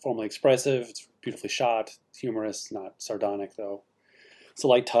formally expressive. It's beautifully shot, it's humorous, not sardonic though. It's a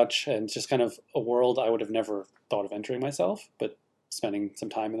light touch and just kind of a world I would have never thought of entering myself, but spending some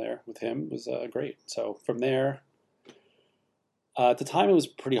time there with him was great. So from there, at the time it was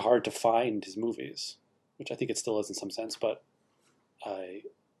pretty hard to find his movies, which I think it still is in some sense, but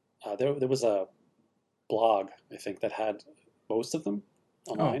there was a blog, I think, that had most of them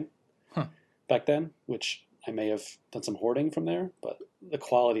online back then, which I may have done some hoarding from there, but the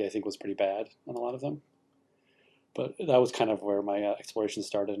quality I think was pretty bad on a lot of them. But that was kind of where my exploration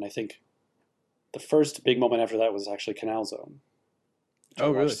started, and I think the first big moment after that was actually Canal Zone. Oh,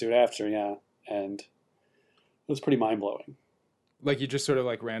 really? I watched soon after, yeah, and it was pretty mind-blowing. Like you just sort of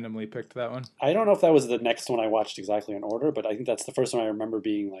like randomly picked that one? I don't know if that was the next one I watched exactly in order, but I think that's the first one I remember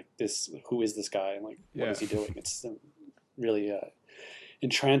being like, "This, who is this guy, and like, what is he doing?" It's really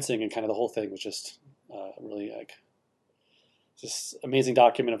entrancing, and kind of the whole thing was just really like just amazing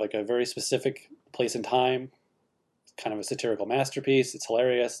document of like a very specific place and time. It's kind of a satirical masterpiece. It's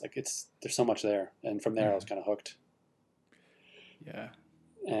hilarious. Like there's so much there, and from there I was kind of hooked. Yeah,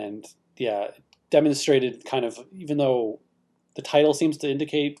 and yeah, it demonstrated kind of, even though the title seems to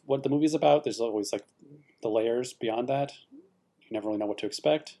indicate what the movie's about, there's always like the layers beyond that. You never really know what to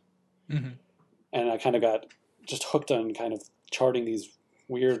expect. Mm-hmm. And I kind of got just hooked on kind of charting these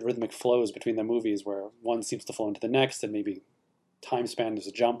weird rhythmic flows between the movies where one seems to flow into the next, and maybe time span is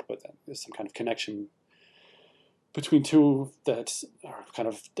a jump, but then there's some kind of connection between two that are kind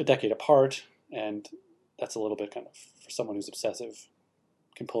of a decade apart. And that's a little bit kind of, for someone who's obsessive,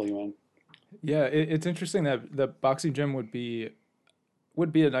 can pull you in. Yeah, it's interesting that the Boxing Gym would be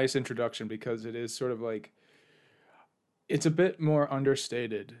a nice introduction because it is sort of like it's a bit more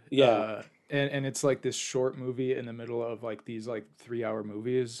understated. Yeah. And it's like this short movie in the middle of like these like 3-hour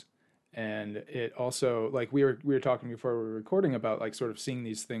movies. And it also, like we were talking before we were recording about like sort of seeing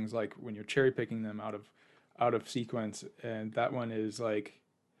these things like when you're cherry picking them out of sequence, and that one is like,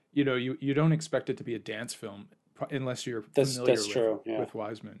 you don't expect it to be a dance film unless you're familiar with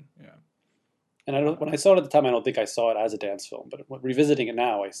Wiseman. Yeah. And when I saw it at the time, I don't think I saw it as a dance film, but revisiting it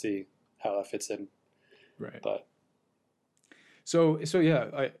now, I see how that fits in. Right. But so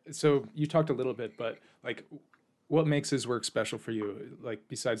yeah, so you talked a little bit, but like, what makes his work special for you? Like,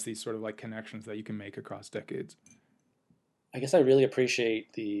 besides these sort of like connections that you can make across decades? I guess I really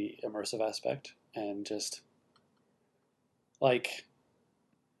appreciate the immersive aspect, and just like,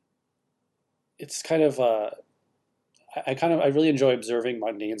 it's kind of I really enjoy observing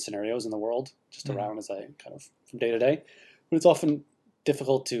mundane scenarios in the world just around as I kind of from day to day, but it's often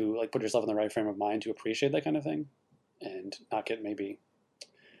difficult to like put yourself in the right frame of mind to appreciate that kind of thing, and not get maybe.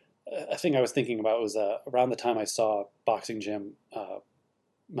 A thing I was thinking about was around the time I saw Boxing Gym,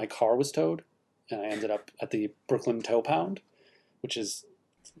 my car was towed, and I ended up at the Brooklyn Tow Pound, which is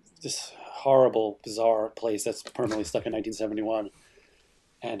this horrible, bizarre place that's permanently stuck in 1971,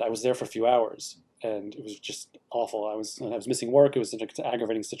 and I was there for a few hours. And it was just awful. I was missing work. It was an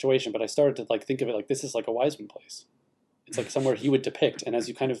aggravating situation. But I started to like think of it like this is like a Wiseman place. It's like somewhere he would depict. And as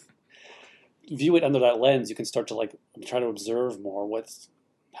you kind of view it under that lens, you can start to like try to observe more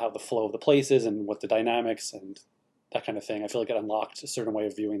how the flow of the place is and what the dynamics and that kind of thing. I feel like it unlocked a certain way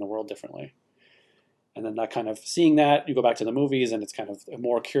of viewing the world differently. And then that kind of seeing that, you go back to the movies, and it's kind of a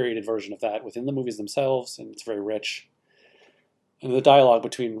more curated version of that within the movies themselves, and it's very rich. And the dialogue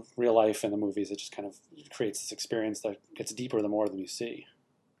between real life and the movies, it just kind of creates this experience that gets deeper the more than you see.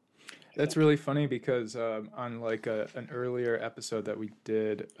 That's really funny because on like an earlier episode that we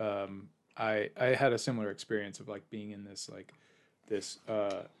did, I had a similar experience of like being in this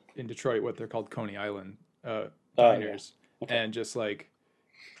in Detroit, what they're called Coney Island diners, Okay. and just like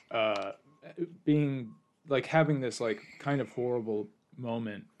being like having this like kind of horrible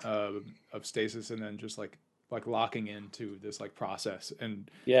moment of stasis, and then just like locking into this like process, and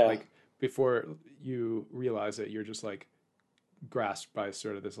Yeah. like before you realize it, you're just like grasped by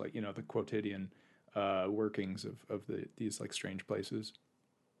sort of this like the quotidian workings of these like strange places.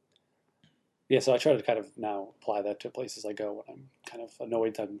 Yeah, so I try to kind of now apply that to places I go when I'm kind of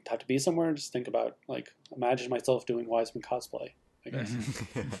annoyed to have to be somewhere and just think about, like, imagine myself doing Wiseman cosplay, I guess.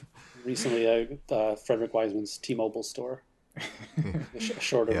 Recently, Frederick Wiseman's T-Mobile store, a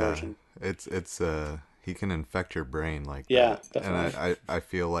shorter version. It's he can infect your brain like Yeah, that. definitely. And I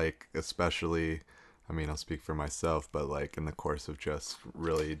feel like, especially, I mean, I'll speak for myself, but like in the course of just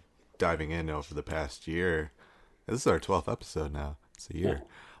really diving in over the past year, this is our 12th episode now. It's a year.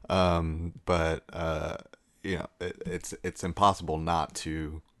 But it's impossible not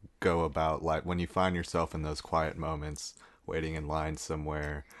to go about, like, when you find yourself in those quiet moments, waiting in line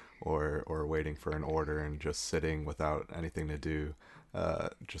somewhere, or waiting for an order and just sitting without anything to do,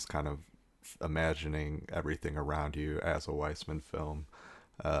 just kind of imagining everything around you as a Weissman film.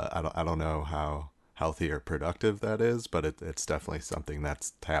 I don't know how healthy or productive that is, but it's definitely something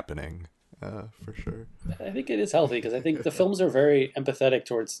that's happening, for sure. I think it is healthy because I think the films are very empathetic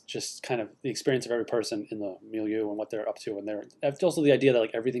towards just kind of the experience of every person in the milieu and what they're up to, and also the idea that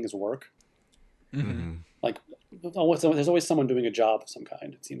like everything is work. Mm-hmm. Like there's always someone doing a job of some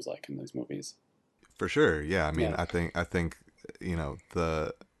kind. It seems like in these movies. For sure, yeah. I mean, Yeah. I think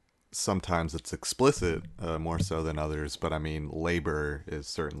sometimes it's explicit, more so than others, but I mean, labor is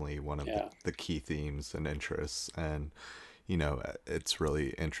certainly one of the key themes and interests, and it's really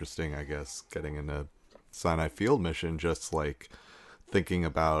interesting, I guess, getting into Sinai Field Mission, just like thinking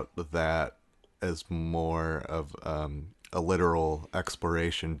about that as more of a literal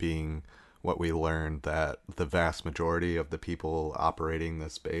exploration, being what we learned, that the vast majority of the people operating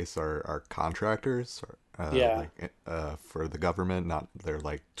this base are contractors, for the government. Not, they're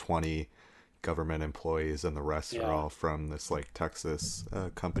like 20 government employees, and the rest are all from this like Texas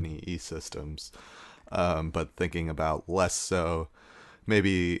company, E-Systems. But thinking about less so,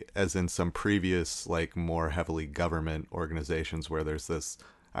 maybe as in some previous like more heavily government organizations where there's this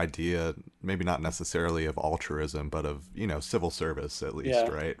idea, maybe not necessarily of altruism, but of civil service at least,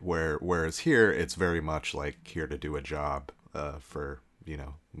 right? Whereas here it's very much like here to do a job, for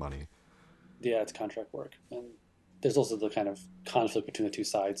money. Yeah, it's contract work, and there's also the kind of conflict between the two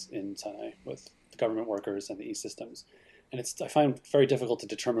sides in Sinai with the government workers and the E-Systems, and I find it very difficult to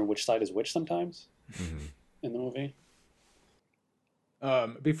determine which side is which sometimes in the movie.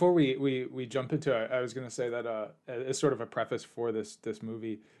 Before we jump into it, I was going to say that as sort of a preface for this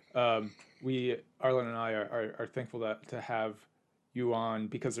movie, Arlen and I are thankful to have you on,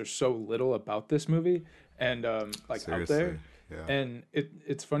 because there's so little about this movie and like Seriously, out there, yeah. and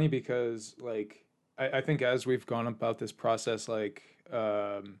it's funny because like I think as we've gone about this process, like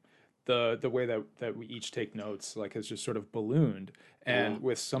the way that we each take notes like has just sort of ballooned, and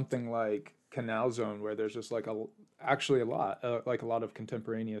with something like Canal Zone, where there's just like actually a lot like a lot of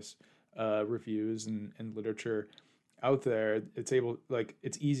contemporaneous reviews and literature out there, it's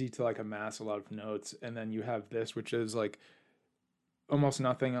easy to like amass a lot of notes, and then you have this, which is like almost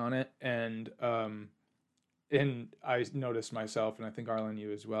nothing on it, and I noticed myself, and I think Arlen,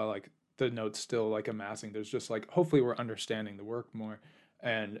 you as well, like the notes still like amassing. There's just like, hopefully we're understanding the work more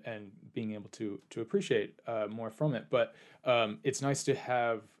and being able to appreciate more from it, but it's nice to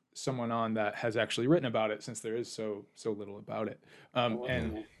have someone on that has actually written about it, since there is so little about it.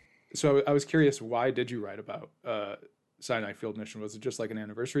 And so I was curious, why did you write about Sinai Field Mission? Was it just like an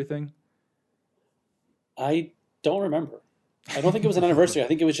anniversary thing? I don't remember. I don't think it was an anniversary. I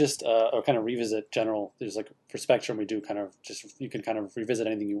think it was just a kind of revisit general. There's like for Spectrum, we do kind of just, you can kind of revisit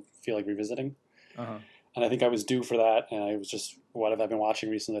anything you feel like revisiting. Uh-huh. And I think I was due for that, and I was just, what have I been watching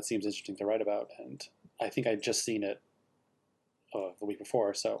recently that seems interesting to write about? And I think I'd just seen it the week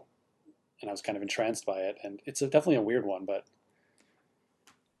before, and I was kind of entranced by it, and it's definitely a weird one, but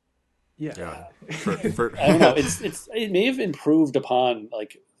yeah. I don't know. It may have improved upon,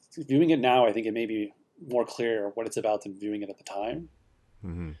 like, viewing it now. I think it may be more clear what it's about than viewing it at the time.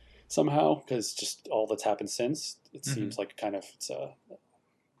 Mm-hmm. Somehow, because just all that's happened since, it seems like kind of it's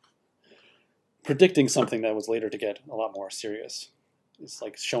predicting something that was later to get a lot more serious. It's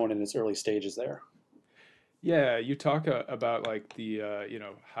like shown in its early stages there. Yeah, you talk about like the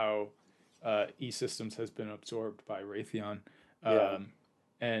how E-Systems has been absorbed by Raytheon,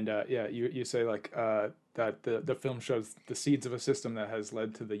 and you say like that the film shows the seeds of a system that has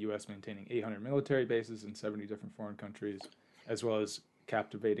led to the U.S. maintaining 800 military bases in 70 different foreign countries, as well as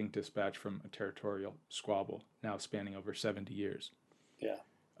captivating dispatch from a territorial squabble now spanning over 70 years. Yeah.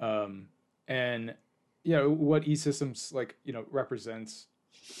 And what E-Systems represents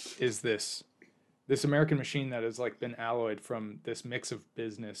is this American machine that has like been alloyed from this mix of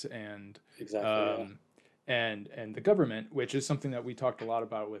business and and the government, which is something that we talked a lot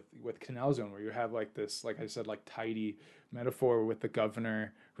about with Canal Zone, where you have like this, like I said, like tidy metaphor with the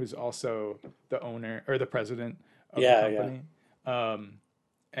governor who's also the owner or the president of the company.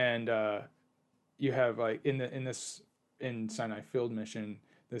 And you have like in Sinai Field Mission,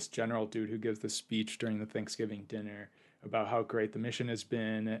 this general dude who gives the speech during the Thanksgiving dinner about how great the mission has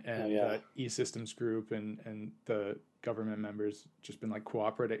been, and the E-Systems group and the government members just been like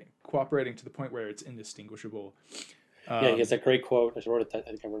cooperating to the point where it's indistinguishable. He has that great quote. I think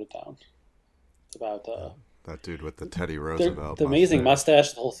I wrote it down. It's about that dude with the Teddy Roosevelt, the amazing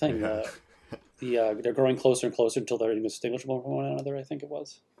mustache, the whole thing. They're growing closer and closer until they're indistinguishable from one another, I think it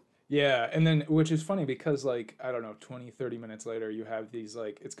was. Yeah, and then, which is funny because, like, I don't know, 20, 30 minutes later, you have these,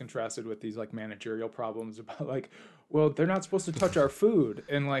 like, it's contrasted with these, like, managerial problems about, like, well, they're not supposed to touch our food,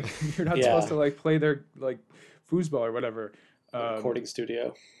 and, like, you're not supposed to, like, play their, like, foosball or whatever. Recording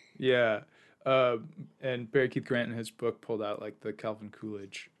studio. Yeah. And Barry Keith Grant in his book pulled out, like, the Calvin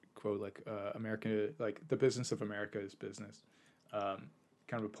Coolidge quote, like, America, like, the business of America is business. Kind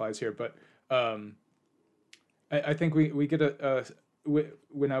of applies here, but I think we get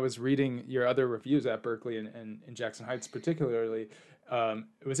when I was reading your other reviews at Berkeley and in Jackson Heights particularly,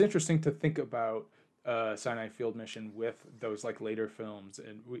 it was interesting to think about Sinai Field Mission with those like later films,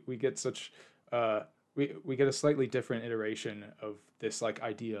 and we get such we get a slightly different iteration of this like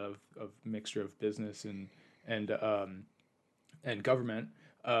idea of mixture of business and government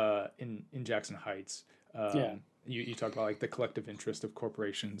in Jackson Heights. You talk about like the collective interest of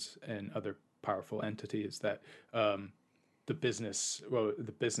corporations and other powerful entities that the business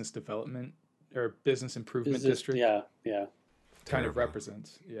development or business improvement district kind of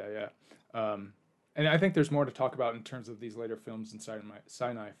represents. And I think there's more to talk about in terms of these later films in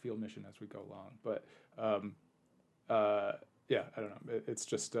Sinai Field Mission as we go along, but I don't know, it's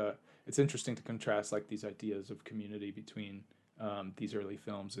just it's interesting to contrast like these ideas of community between these early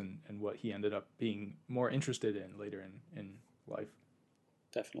films and what he ended up being more interested in later in life.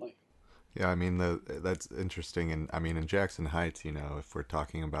 Definitely. Yeah, I mean, that's interesting. And I mean, in Jackson Heights, you know, if we're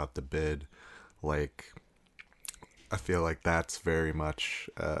talking about the bid, like, I feel like that's very much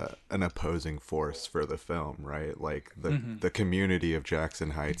an opposing force for the film, right? Like the community of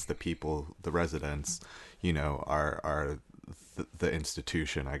Jackson Heights, the people, the residents, you know, are the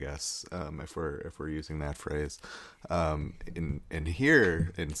institution, I guess, if we're using that phrase. In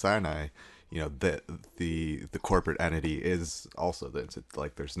here in Sinai, you know, the corporate entity is also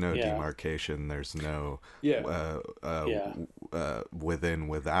there's no demarcation, there's no within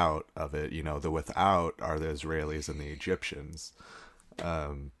without of it. You know, the without are the Israelis and the Egyptians,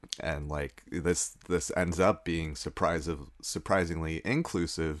 and like this ends up being surprisingly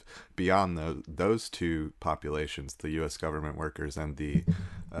inclusive beyond those two populations, the U.S. government workers and the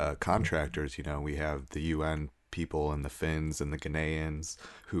contractors. You know, we have the UN people and the Finns and the Ghanaians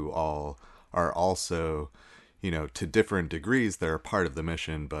who all are also, you know, to different degrees, they're a part of the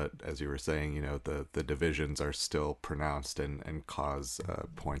mission, but as you were saying, you know, the divisions are still pronounced and cause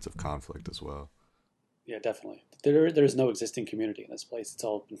points of conflict as well. Yeah, definitely. There's no existing community in this place. It's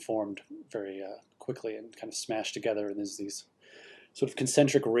all been formed very quickly and kind of smashed together, and there's these sort of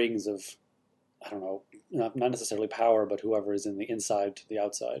concentric rings of, I don't know, not necessarily power, but whoever is in the inside to the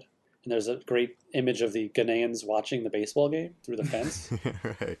outside. And there's a great image of the Ghanaians watching the baseball game through the fence.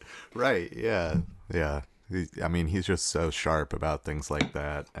 Right, yeah. I mean, he's just so sharp about things like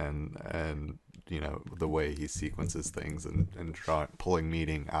that, and you know, the way he sequences things and pulling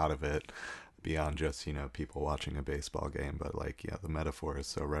meaning out of it beyond just, you know, people watching a baseball game, but like, yeah, the metaphor is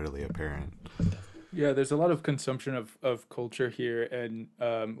so readily apparent. Yeah, there's a lot of consumption of culture here, and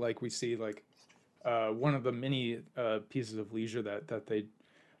like we see like one of the many pieces of leisure that they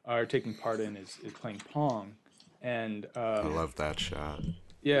are taking part in is playing Pong, and I love that shot.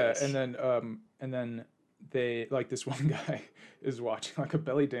 Yeah, and then they like this one guy is watching like a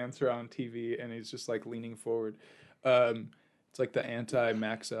belly dancer on TV, and he's just like leaning forward. It's like the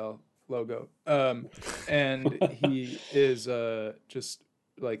anti-Maxell logo, and he is just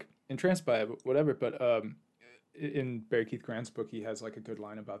like entranced by it, whatever. But in Barry Keith Grant's book, he has like a good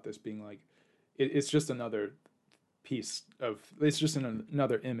line about this being like it's just another piece of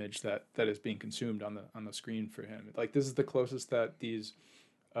another image that is being consumed on the screen for him. Like this is the closest that these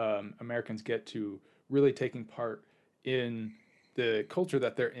Americans get to really taking part in the culture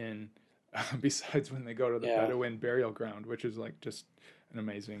that they're in, besides when they go to the Yeah. Bedouin burial ground, which is like just an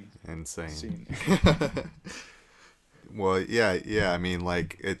amazing Insane. scene. Well, yeah. I mean,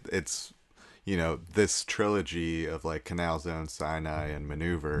 like it's this trilogy of like Canal Zone, Sinai, and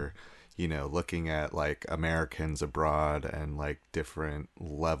Maneuver. Looking at like Americans abroad and like different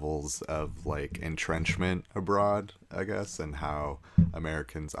levels of like entrenchment abroad, I guess, and how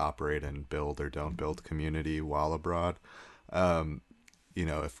Americans operate and build or don't build community while abroad.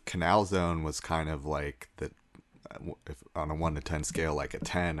 If Canal Zone was kind of like if on a 1 to 10 scale, like a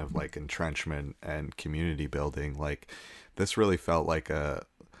 10 of like entrenchment and community building, like this really felt like a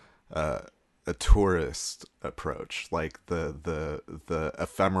tourist approach, like the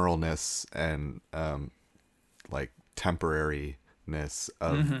ephemeralness and like temporariness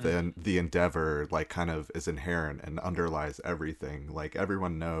of the endeavor, like kind of is inherent and underlies everything. Like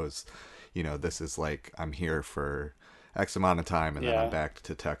everyone knows, this is like, I'm here for X amount of time and then I'm back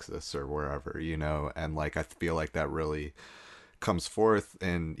to Texas or wherever, and like I feel like that really comes forth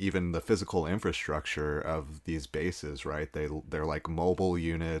in even the physical infrastructure of these bases, right? They're like mobile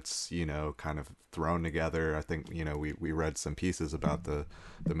units, kind of thrown together. I think, we read some pieces about the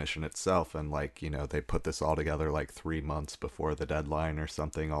mission itself, and like, they put this all together like 3 months before the deadline or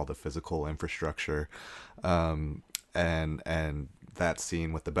something, all the physical infrastructure. And that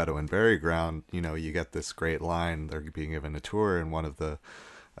scene with the Bedouin burial ground, you get this great line. They're being given a tour, and one of the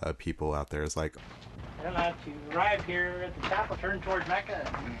people out there is like, well, now to arrive here at the chapel, turn towards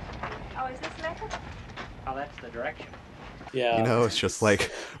Mecca. Oh, is this Mecca? Oh, that's the direction. Yeah. It's just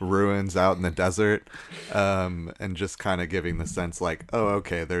like ruins out in the desert, and just kind of giving the sense like, oh,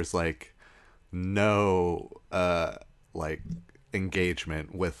 okay, there's like no like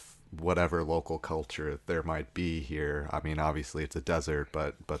engagement with whatever local culture there might be here. I mean, obviously it's a desert,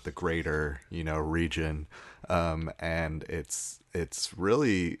 but the greater region, and it's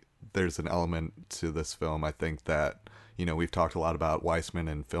really, there's an element to this film, I think, that we've talked a lot about Weissman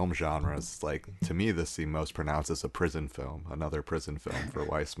and film genres. Like, to me, this seemed most pronounced as a prison film, another prison film for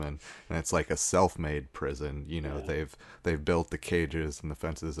Weissman, and it's like a self-made prison. They've built the cages and the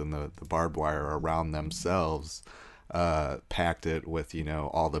fences and the barbed wire around themselves, packed it with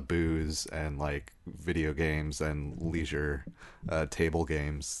all the booze and like video games and leisure table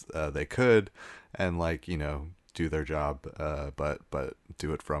games they could, and like do their job, but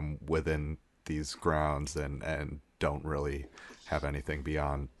do it from within these grounds, and don't really have anything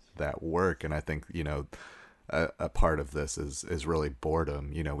beyond that work. And I think a part of this is really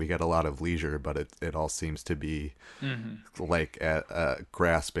boredom. We get a lot of leisure, but it all seems to be like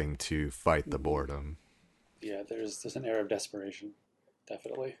grasping to fight the boredom. Yeah, there's an air of desperation,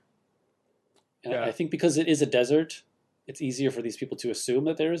 definitely. And I think because it is a desert, it's easier for these people to assume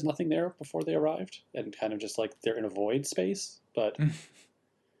that there is nothing there before they arrived, and kind of just like they're in a void space. But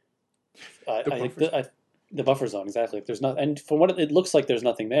I think the buffer zone, exactly. If there's not, and from what it looks like, there's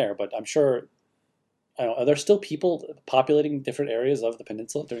nothing there. But I'm sure. I don't know, are there still people populating different areas of the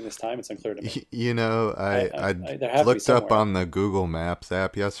peninsula during this time? It's unclear to me. I looked up on the Google Maps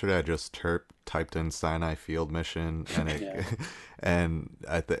app yesterday. I just typed in Sinai Field Mission, and and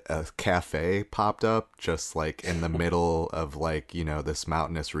a cafe popped up just like in the middle of like this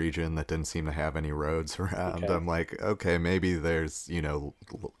mountainous region that didn't seem to have any roads around. I'm like, okay, maybe there's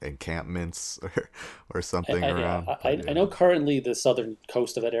encampments or something around. I know currently the southern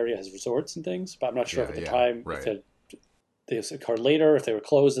coast of that area has resorts and things, but I'm not sure if at the time if they occurred later, if they were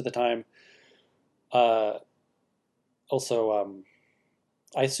closed at the time.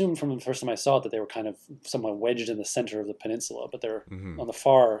 I assumed from the first time I saw it that they were kind of somewhat wedged in the center of the peninsula, but they're on the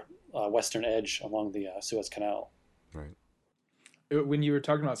far western edge along the Suez Canal. Right. When you were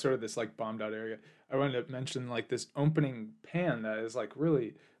talking about sort of this like bombed out area, I wanted to mention like this opening pan that is like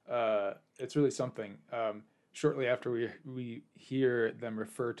really, it's really something. Shortly after we hear them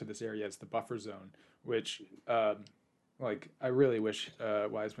refer to this area as the buffer zone, which like I really wish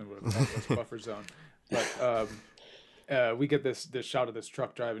Weissman would have called this buffer zone, but. We get this shot of this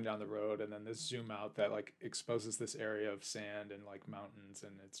truck driving down the road, and then this zoom out that like exposes this area of sand and like mountains,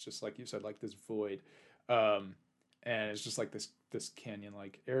 and it's just like you said, like this void, and it's just like this canyon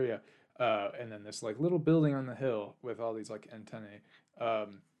like area, and then this like little building on the hill with all these like antennae,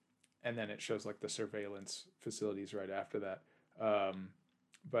 and then it shows like the surveillance facilities right after that,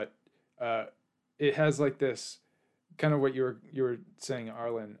 but it has like this. Kind of what you were saying,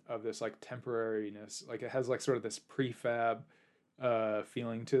 Arlen, of this like temporariness, like it has like sort of this prefab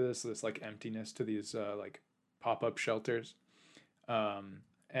feeling to this like emptiness to these like pop-up shelters,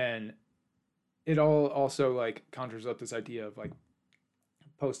 and it all also like conjures up this idea of like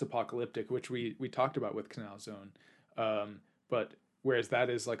post-apocalyptic, which we talked about with Canal Zone, but whereas that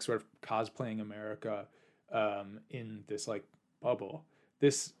is like sort of cosplaying America in this like bubble.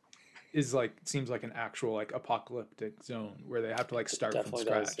 This is like seems like an actual like apocalyptic zone where they have to like start from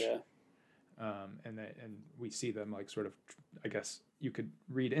scratch. And we see them like sort of, I guess you could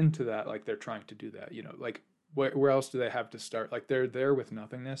read into that like they're trying to do that. Like where else do they have to start? Like they're there with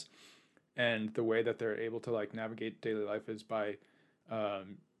nothingness, and the way that they're able to like navigate daily life is by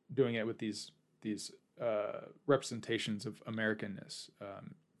doing it with these representations of Americanness,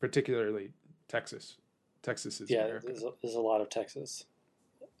 particularly Texas. Texas is America. There's a lot of Texas.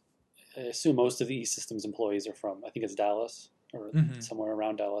 I assume most of the E-Systems employees are from, I think it's Dallas or somewhere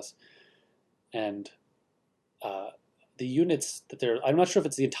around Dallas. And the units that they're, I'm not sure if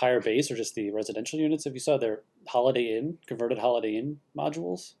it's the entire base or just the residential units. If you saw, they're converted Holiday Inn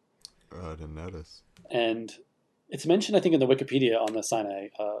modules. I didn't notice. And it's mentioned, I think, in the Wikipedia on the Sinai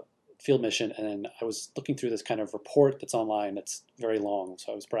field mission. And I was looking through this kind of report that's online that's very long.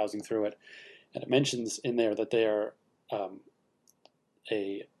 So I was browsing through it. And it mentions in there that they're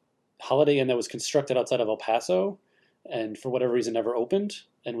a Holiday Inn that was constructed outside of El Paso and for whatever reason never opened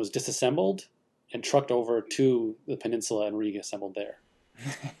and was disassembled and trucked over to the peninsula and reassembled there.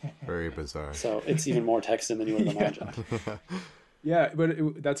 Very bizarre. So it's even more Texan than you would have imagined. Yeah,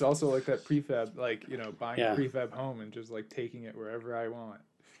 but that's also like that prefab, like, buying a prefab home and just like taking it wherever I want.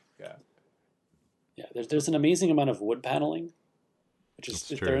 Yeah. Yeah, there's an amazing amount of wood paneling, which is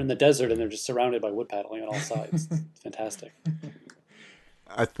they're in the desert and they're just surrounded by wood paneling on all sides. It's fantastic.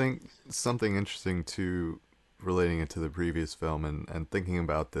 I think something interesting too, relating it to the previous film and thinking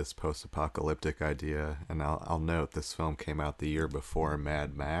about this post-apocalyptic idea, and I'll note this film came out the year before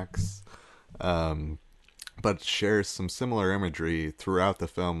Mad Max, but shares some similar imagery throughout the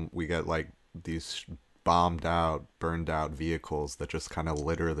film. We get like these burned out vehicles that just kind of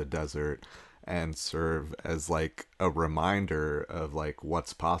litter the desert and serve as like a reminder of like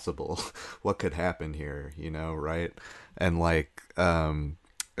what's possible, what could happen here, right? And like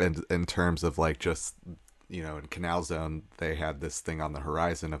and in terms of like just in Canal Zone they had this thing on the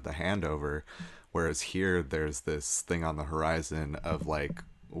horizon of the handover, whereas here there's this thing on the horizon of like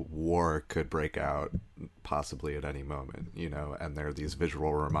war could break out possibly at any moment, and there are these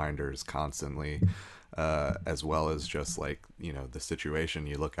visual reminders constantly, as well as just like the situation.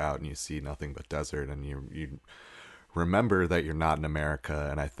 You look out and you see nothing but desert, and you remember that you're not in America.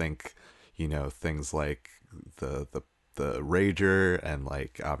 And I think things like the Rager and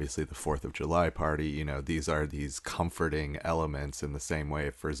like obviously the 4th of July party, these are these comforting elements in the same way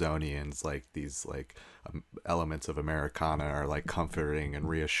for Zonians, like these like elements of Americana are like comforting and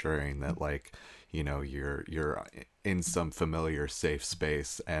reassuring that like you're in some familiar safe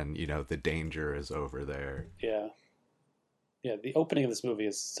space, and the danger is over there. Yeah the opening of this movie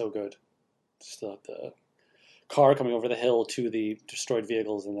is so good. Just the car coming over the hill to the destroyed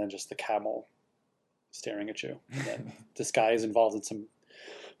vehicles, and then just the camel staring at you. And then this guy is involved in some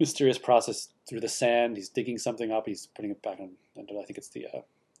mysterious process through the sand. He's digging something up. He's putting it back on. I think it's the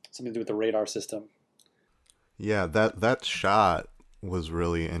something to do with the radar system. Yeah, that shot was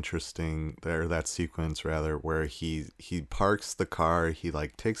really interesting there, that sequence rather, where he parks the car, he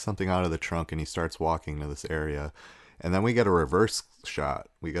like takes something out of the trunk and he starts walking to this area, and then we get a reverse shot.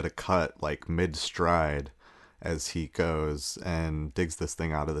 We get a cut like mid-stride as he goes and digs this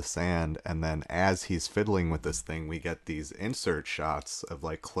thing out of the sand, and then as he's fiddling with this thing we get these insert shots of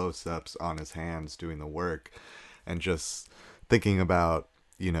like close-ups on his hands doing the work. And just thinking about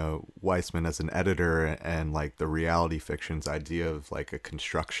Weissman as an editor and like the reality fiction's idea of like a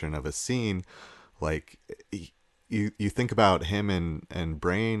construction of a scene, like you think about him and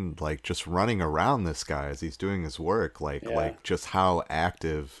Brain like just running around this guy as he's doing his work, like just how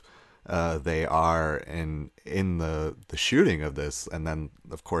active they are in the shooting of this, and then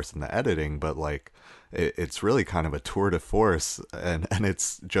of course in the editing. But like it's really kind of a tour de force, and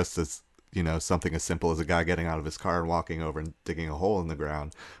it's just as something as simple as a guy getting out of his car and walking over and digging a hole in the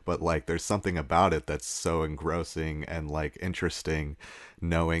ground. But like there's something about it that's so engrossing and like interesting,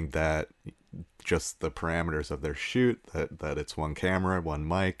 knowing that just the parameters of their shoot, that it's one camera, one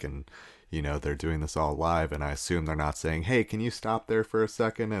mic, and they're doing this all live. And I assume they're not saying, hey, can you stop there for a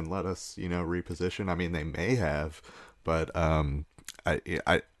second and let us reposition. I mean, they may have, but I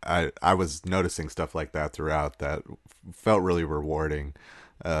was noticing stuff like that throughout that felt really rewarding.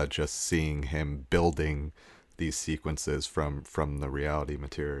 Just seeing him building these sequences from the reality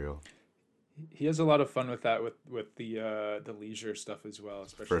material. He has a lot of fun with that, with the leisure stuff as well,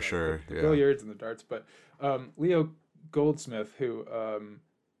 especially for sure, the billiards and the darts. But Leo Goldsmith, who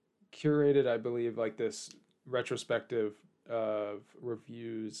curated, I believe, like this retrospective of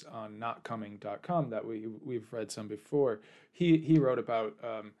reviews on notcoming.com that we've read some before. He wrote about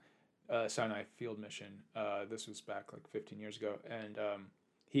Sinai Field Mission. This was back like 15 years ago, and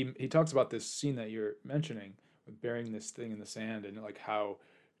he talks about this scene that you're mentioning with burying this thing in the sand, and like how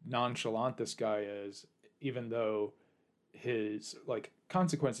nonchalant this guy is, even though his like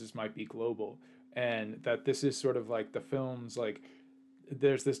consequences might be global, and that this is sort of like the film's like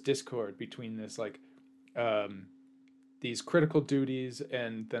there's this discord between this like these critical duties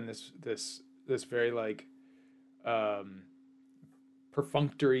and then this very like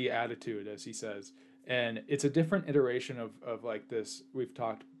perfunctory attitude, as he says. And it's a different iteration of like this. We've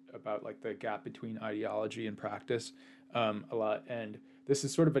talked about like the gap between ideology and practice a lot, and this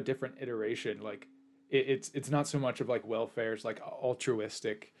is sort of a different iteration. Like it's not so much of like welfare's like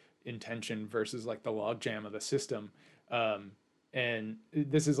altruistic intention versus like the logjam of the system. And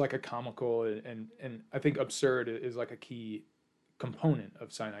this is like a comical and I think absurd is like a key component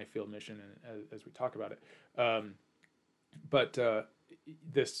of Sinai Field Mission, and as we talk about it. But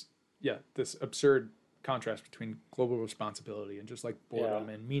this absurd contrast between global responsibility and just like boredom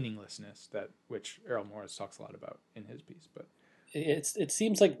and meaninglessness, that which Errol Morris talks a lot about in his piece. But it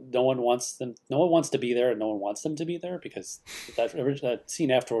seems like no one wants to be there, and no one wants them to be there, because that scene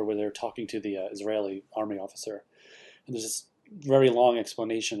afterward where they're talking to the Israeli army officer, and there's this very long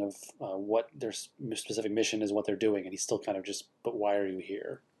explanation of what their specific mission is, what they're doing, and he's still kind of just, but why are you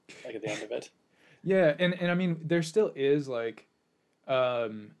here? Like at the end of it. Yeah, and I mean, there still is like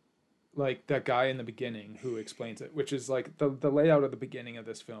that guy in the beginning who explains it, which is like the layout of the beginning of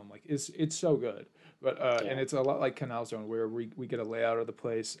this film, like it's so good, but and it's a lot like Canal Zone, where we get a layout of the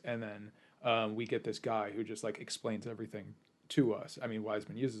place, and then we get this guy who just like explains everything to us. I mean,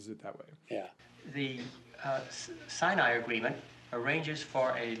 Wiseman uses it that way. Yeah. The Sinai Agreement arranges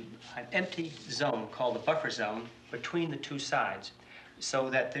for an empty zone called the buffer zone between the two sides, so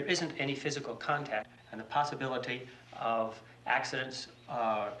that there isn't any physical contact and the possibility of accidents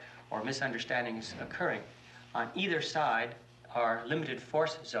or misunderstandings occurring. On either side are limited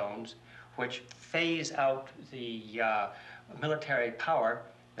force zones which phase out the military power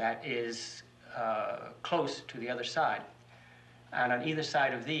that is close to the other side. And on either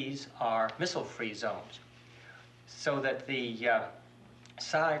side of these are missile-free zones, so that the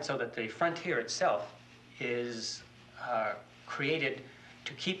frontier itself is created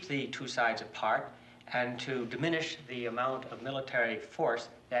to keep the two sides apart and to diminish the amount of military force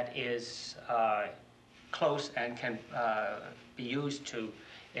that is close and can be used to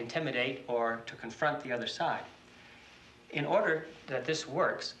intimidate or to confront the other side. In order that this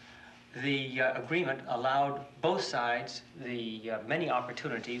works, the agreement allowed both sides the many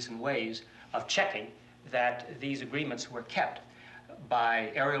opportunities and ways of checking that these agreements were kept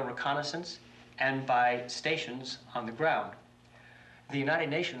by aerial reconnaissance and by stations on the ground. The United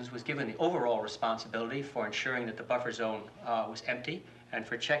Nations was given the overall responsibility for ensuring that the buffer zone was empty and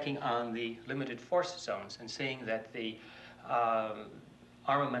for checking on the limited force zones and seeing that the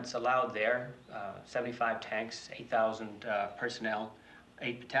armaments allowed there, 75 tanks, 8,000 personnel,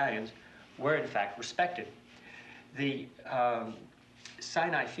 8 battalions, were in fact respected. The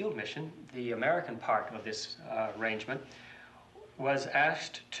Sinai Field Mission, the American part of this arrangement, was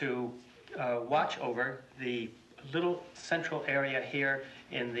asked to watch over the little central area here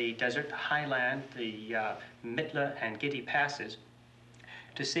in the desert highland, the Mitla and Giti passes,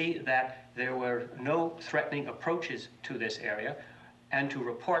 to see that there were no threatening approaches to this area and to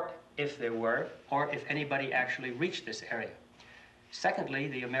report if there were or if anybody actually reached this area. Secondly,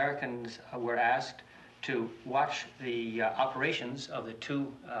 the Americans were asked to watch the operations of the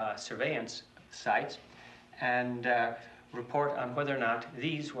two surveillance sites and report on whether or not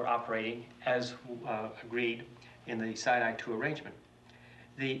these were operating as agreed in the Sinai II arrangement.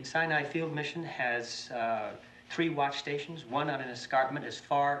 The Sinai Field Mission has 3 watch stations, one on an escarpment as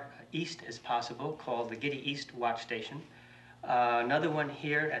far east as possible called the Giti East Watch Station, another one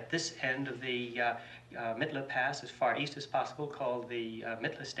here at this end of the Mitla Pass as far east as possible called the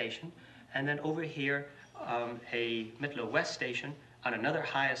Mitla Station, and then over here a Mitla West Station on another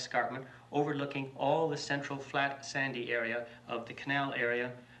high escarpment overlooking all the central flat sandy area of the canal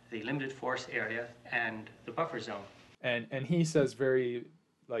area, the limited force area, and the buffer zone. And he says very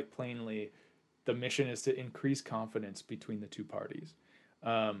like plainly, the mission is to increase confidence between the two parties.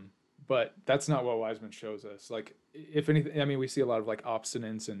 But that's not what Wiseman shows us. Like, if anything, I mean, we see a lot of like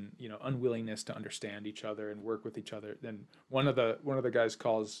obstinance and, you know, unwillingness to understand each other and work with each other. Then one of the guys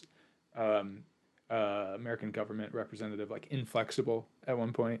calls American government representative like inflexible at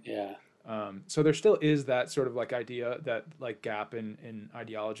one point. Yeah. So there still is that sort of like idea, that like gap in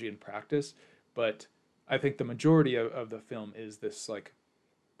ideology and practice, but I think the majority of the film is this like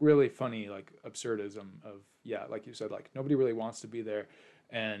really funny like absurdism of, yeah, like you said, like nobody really wants to be there,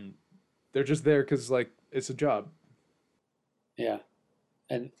 and they're just there because like it's a job. Yeah,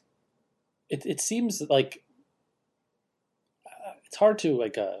 and it seems like it's hard to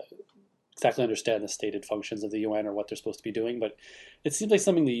like exactly understand the stated functions of the UN or what they're supposed to be doing, but it seems like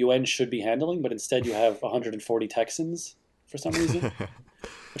something the UN should be handling, but instead you have 140 Texans for some reason,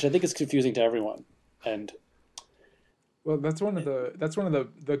 which I think is confusing to everyone. And well, that's one of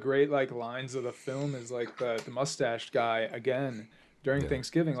the great like lines of the film is like the mustached guy again during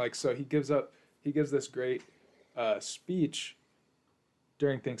Thanksgiving. Like, so he gives this great speech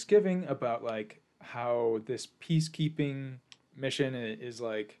during Thanksgiving about like how this peacekeeping mission is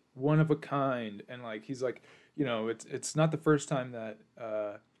like one of a kind, and like he's like, you know, it's not the first time that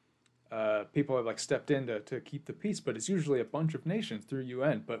people have like stepped in to keep the peace, but it's usually a bunch of nations through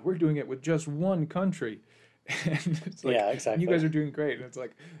UN, but we're doing it with just one country. And it's like, yeah, exactly. You guys are doing great, and it's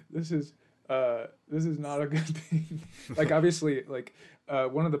like this is not a good thing. Like obviously, like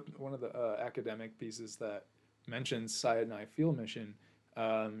one of the academic pieces that mentions Sinai Field Mission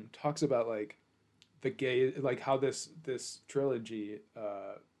talks about like the gay, like how this trilogy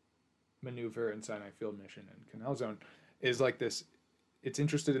maneuver in Sinai Field Mission and Canal Zone is like this. It's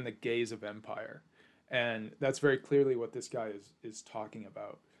interested in the gaze of empire, and that's very clearly what this guy is talking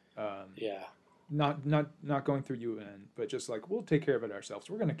about. Yeah. Not going through UN, but just like we'll take care of it ourselves.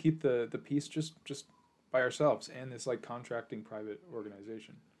 We're gonna keep the peace just by ourselves, and this like contracting private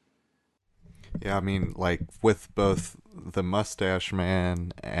organization. Yeah, I mean, like with both the Mustache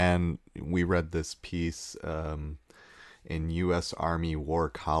Man and we read this piece in U.S. Army War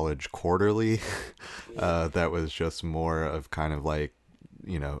College Quarterly that was just more of kind of like,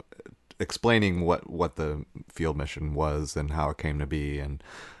 you know, explaining what the field mission was and how it came to be, and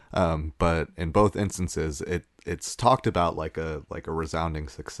but in both instances it's talked about like a resounding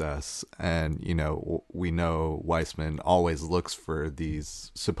success. And you know, we know Weissman always looks for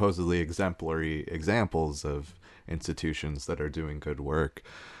these supposedly exemplary examples of institutions that are doing good work,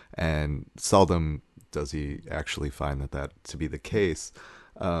 and seldom does he actually find that to be the case.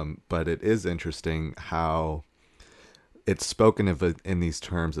 But it is interesting how it's spoken of in these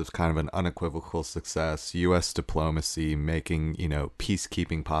terms as kind of an unequivocal success, U.S. diplomacy making, you know,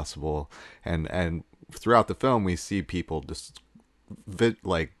 peacekeeping possible. And throughout the film, we see people just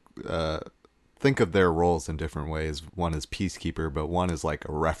think of their roles in different ways. One is peacekeeper, but one is like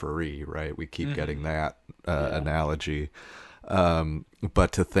a referee, right? We keep getting that analogy.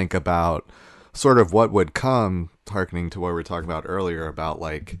 But to think about sort of what would come, hearkening to what we were talking about earlier about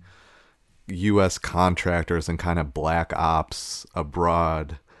like U.S. contractors and kind of black ops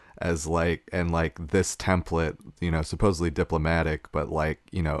abroad as like, and like this template, you know, supposedly diplomatic, but like,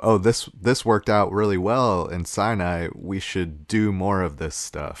 you know, oh, this worked out really well in Sinai, we should do more of this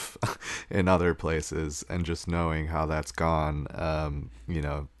stuff in other places. And just knowing how that's gone, you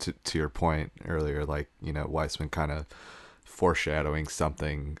know, to your point earlier, like, you know, Weissman kind of foreshadowing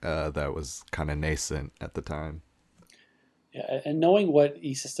something that was kind of nascent at the time. Yeah, and knowing what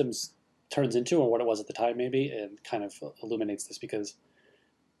E-Systems turns into, or what it was at the time maybe, and kind of illuminates this, because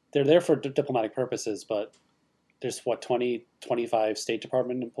they're there for diplomatic purposes, but there's 25 State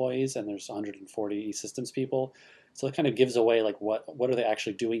Department employees, and there's 140 E-Systems people. So it kind of gives away like what are they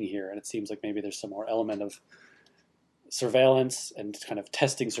actually doing here, and it seems like maybe there's some more element of surveillance and kind of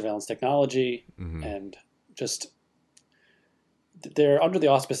testing surveillance technology, and just they're under the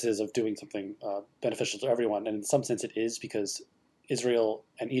auspices of doing something beneficial to everyone, and in some sense it is, because Israel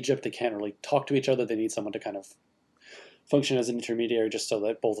and Egypt, they can't really talk to each other. They need someone to kind of function as an intermediary, just so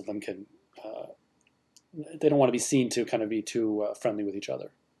that both of them can, they don't want to be seen to kind of be too friendly with each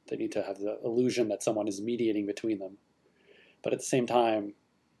other. They need to have the illusion that someone is mediating between them. But at the same time,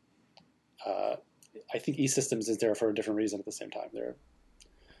 I think E-Systems is there for a different reason at the same time. They're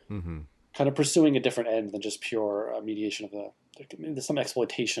kind of pursuing a different end than just pure mediation of there's some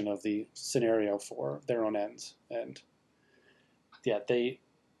exploitation of the scenario for their own ends. And yeah,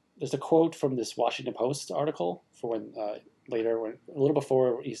 there's a quote from this Washington Post article for when a little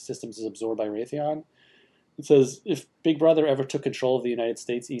before E-Systems is absorbed by Raytheon. It says, if Big Brother ever took control of the United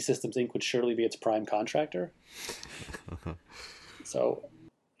States, E-Systems Inc. would surely be its prime contractor. So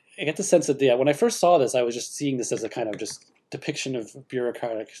I get the sense that, when I first saw this, I was just seeing this as a kind of just depiction of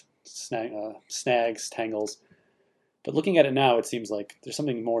bureaucratic snags, tangles. But looking at it now, it seems like there's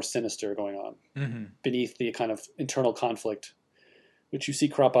something more sinister going on beneath the kind of internal conflict, which you see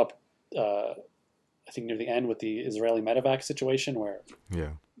crop up, I think, near the end with the Israeli medevac situation, where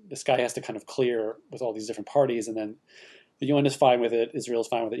this guy has to kind of clear with all these different parties, and then The UN is fine with it, Israel's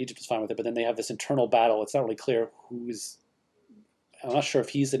fine with it, Egypt is fine with it, but then they have this internal battle. It's not really clear who's. I'm not sure if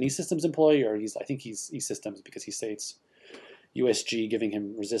he's an E-Systems employee or I think he's E-Systems because he states USG giving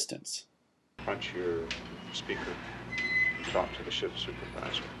him resistance. Punch your speaker, you talk to the ship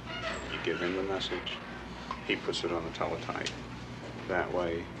supervisor. You give him the message, he puts it on the teletype. That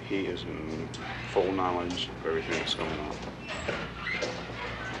way, he is in full knowledge of everything that's going on.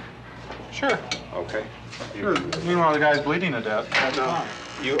 Sure. Okay? Sure. Meanwhile, the guy's bleeding to death. That's No,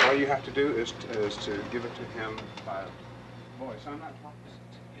 fine. all you have to do is to give it to him by voice. I'm not talking.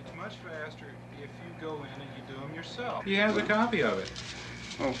 It's much faster if you go in and you do them yourself. He has a copy of it.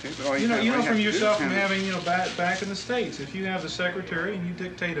 Okay, but all You know have from to do yourself is from hand it- having, back in the States, if you have the secretary and you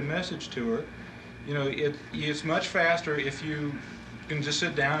dictate a message to her, it's much faster if you can just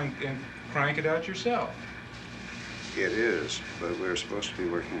sit down and crank it out yourself. It is, but we're supposed to be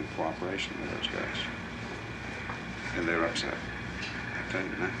working in cooperation with those guys. And they're upset. I tell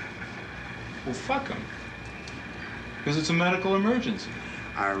you that. Well, fuck them. Because it's a medical emergency.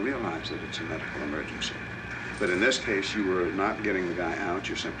 I realize that it's a medical emergency. But in this case, you were not getting the guy out.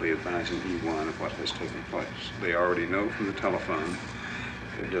 You're simply advising E1 of what has taken place. They already know from the telephone.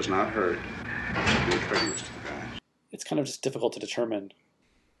 It does not hurt to be courteous to the guys. It's kind of just difficult to determine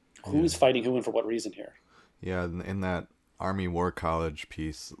who's fighting who and for what reason here. Yeah, in that Army War College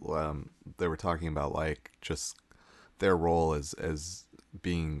piece, they were talking about like just their role as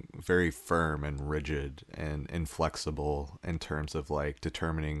being very firm and rigid and inflexible in terms of like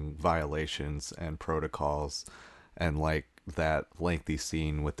determining violations and protocols, and like that lengthy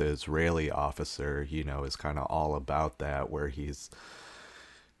scene with the Israeli officer, is kind of all about that, where he's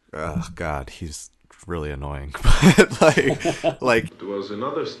he's really annoying. But like There was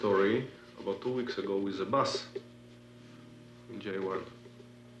another story about 2 weeks ago with a bus in J1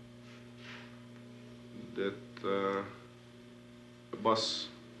 that a bus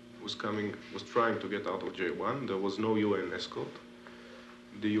was trying to get out of J1. There was no UN escort.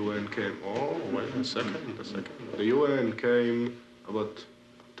 The UN came, wait a second. The UN came about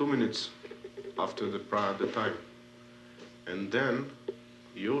 2 minutes after the time. And then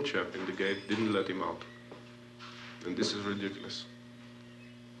your chap in the gate didn't let him out. And this is ridiculous.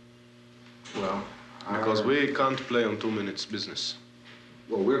 Well, Because we can't play on 2 minutes business.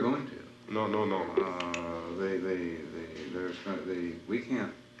 Well, we're going to. No. We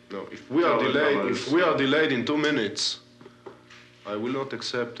can't. No, if we are delayed in 2 minutes, I will not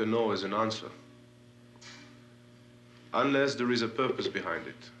accept a no as an answer. Unless there is a purpose behind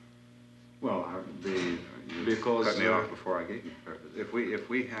it. Well, Because, cut me off before I get you purpose. If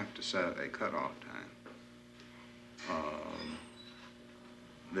we have to set a cutoff time,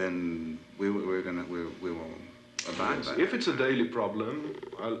 then we will abide by If it's a daily problem,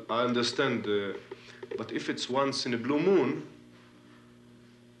 I understand. But if it's once in a blue moon,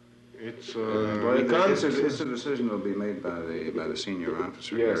 it's we can't. It's a decision that will be made by the senior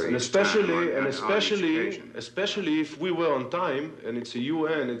officer. Yes, here and each time especially if we were on time and it's a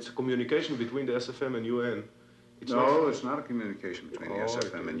UN, it's a communication between the SFM and UN. It's not a communication between the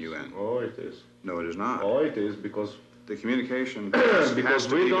SFM and UN. Oh, it is. No, it is not. Oh, it is because the communication because has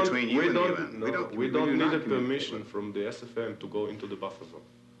to be between you and the UN. We don't need a permission from the SFM to go into the buffer zone.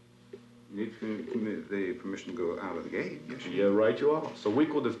 You need the permission to go out of the gate. Yes, Yeah, right you are. So we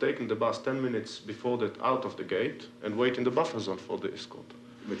could have taken the bus 10 minutes before that out of the gate and wait in the buffer zone for the escort.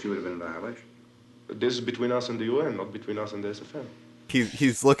 But you would have been in violation. This is between us and the UN, not between us and the SFM.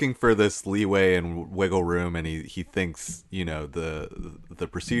 he's looking for this leeway and wiggle room, and he thinks the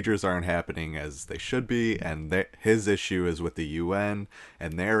procedures aren't happening as they should be, and his issue is with the UN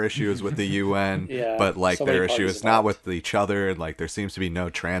and their issue is with the UN. Yeah, but like so many their issue parties is not with each other, and like there seems to be no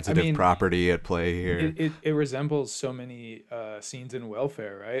transitive property at play here. It resembles so many scenes in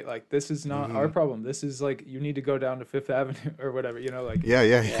Welfare, right? Like, this is not our problem. This is like, you need to go down to Fifth Avenue or whatever, like.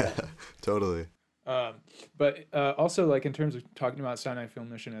 Yeah. Totally. But also, like, in terms of talking about Sinai Film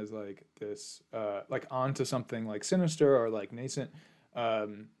Mission as like this, like onto something like sinister or like nascent,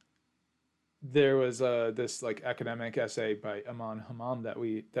 there was this like academic essay by Aman Hammam that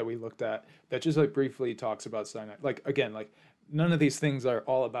we looked at that just like briefly talks about Sinai. Like, again, like none of these things are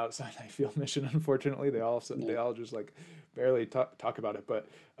all about Sinai Film Mission. Unfortunately, they all just like barely talk about it. But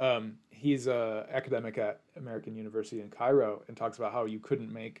he's a academic at American University in Cairo and talks about how you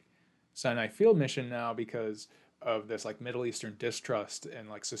couldn't make Sinai Field Mission now because of this like Middle Eastern distrust and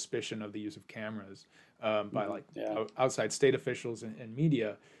like suspicion of the use of cameras by like outside state officials and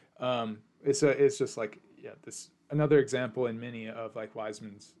media. It's just like this another example in many of like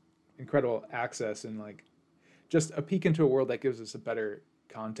Wiseman's incredible access and like just a peek into a world that gives us a better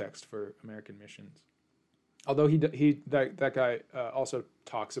context for American missions. although that guy also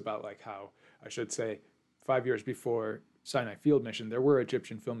talks about like how, I should say, 5 years before Sinai Field Mission, there were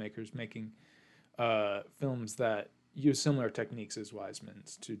Egyptian filmmakers making films that use similar techniques as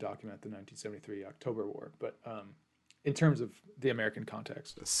Wiseman's to document the 1973 October War. But in terms of the American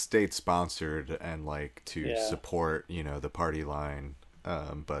context, state sponsored and like to support, you know, the party line,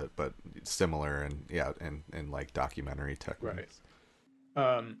 but similar and like documentary techniques.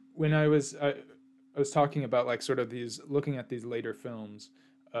 Right. When I was talking about like sort of looking at these later films,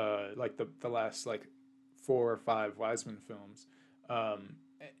 like the last like 4 or 5 Wiseman films,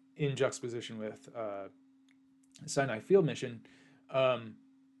 in juxtaposition with Sinai Field Mission,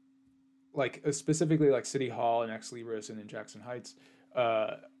 like specifically like City Hall and Ex Libris and in Jackson Heights,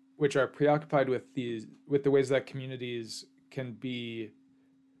 which are preoccupied with the ways that communities can be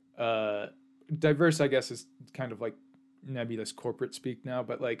diverse, I guess is kind of like nebulous corporate speak now,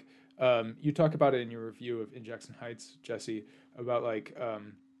 but like you talk about it in your review of In Jackson Heights, Jesse, about like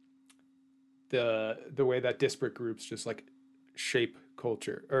the way that disparate groups just like shape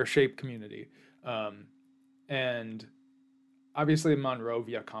culture or shape community, and obviously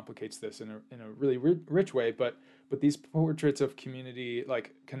Monrovia complicates this in a really rich way, but these portraits of community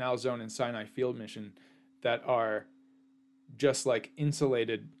like Canal Zone and Sinai Field Mission that are just like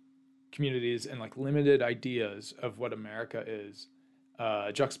insulated communities and like limited ideas of what America is,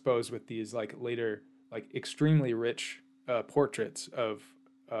 juxtaposed with these like later like extremely rich portraits of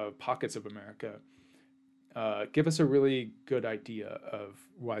pockets of America, give us a really good idea of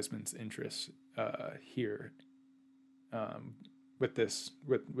Wiseman's interests here, with these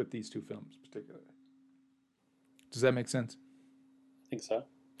 2 films particularly. Does that make sense? I think so.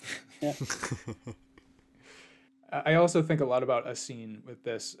 Yeah. I also think a lot about A Scene with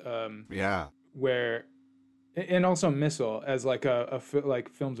this. Where, and also Missile as like like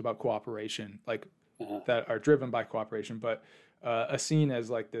films about cooperation, like that are driven by cooperation, but A Scene as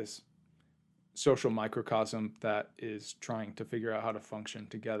like this social microcosm that is trying to figure out how to function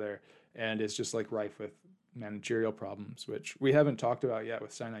together and is just like rife with managerial problems, which we haven't talked about yet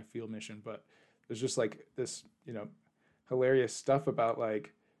with Sinai Field Mission, but there's just like this, you know, hilarious stuff about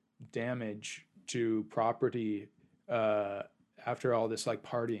like damage to property after all this like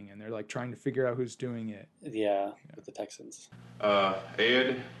partying, and they're like trying to figure out who's doing it. Yeah, with the Texans.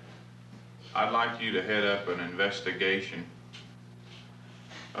 Ed, I'd like you to head up an investigation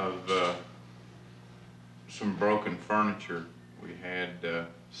of some broken furniture we had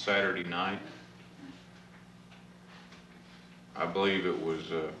Saturday night. I believe it was,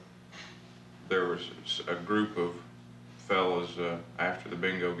 there was a group of fellas after the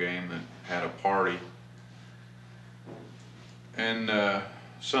bingo game that had a party. And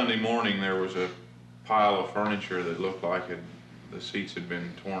Sunday morning there was a pile of furniture that looked like the seats had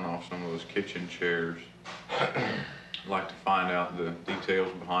been torn off some of those kitchen chairs. I'd like to find out the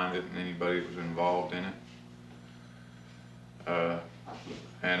details behind it and anybody that was involved in it.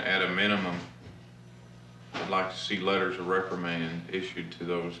 And at a minimum, I'd like to see letters of reprimand issued to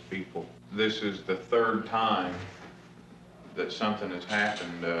those people. This is the 3rd time that something has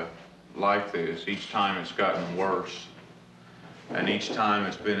happened like this. Each time it's gotten worse. And each time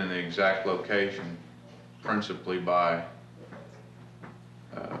it's been in the exact location, principally by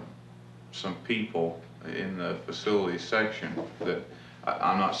some people in the facilities section that,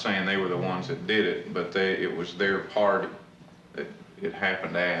 I'm not saying they were the ones that did it, but it was their party that it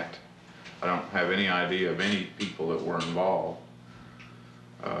happened at. I don't have any idea of any people that were involved.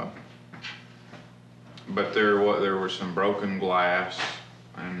 But there were some broken glass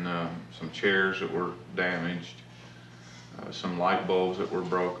and some chairs that were damaged, some light bulbs that were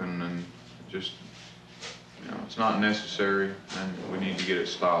broken, and just, you know, it's not necessary and we need to get it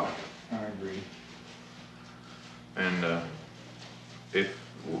stopped. I agree. And if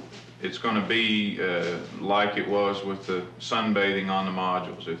it's going to be like it was with the sunbathing on the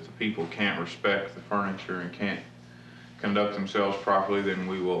modules, if the people can't respect the furniture and can't conduct themselves properly, then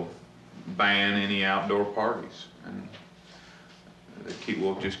we will ban any outdoor parties. And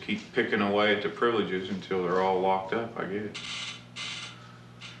we'll just keep picking away at the privileges until they're all locked up, I guess.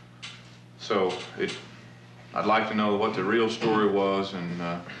 So I'd like to know what the real story was and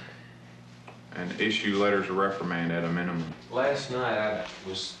issue letters of reprimand at a minimum. Last night I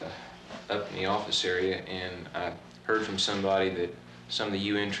was up in the office area and I heard from somebody that some of the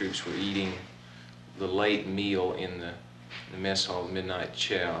UN troops were eating the late meal in the mess hall, the midnight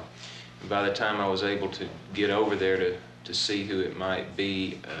chow. And by the time I was able to get over there to see who it might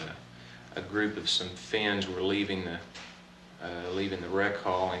be, a group of some Finns were leaving the rec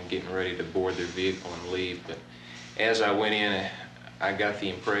hall and getting ready to board their vehicle and leave. But as I went in, I got the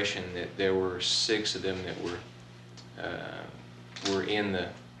impression that there were 6 of them that were in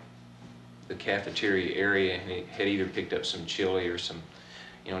the cafeteria area and had either picked up some chili or some,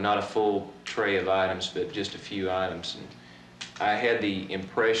 not a full tray of items, but just a few items. And I had the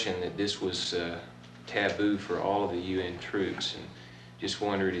impression that this was taboo for all of the UN troops, and just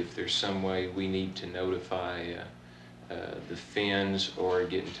wondered if there's some way we need to notify the Finns or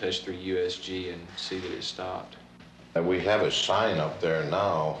get in touch through USG and see that it's stopped. And we have a sign up there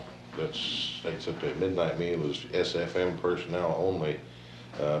now that states that the midnight meal is SFM personnel only.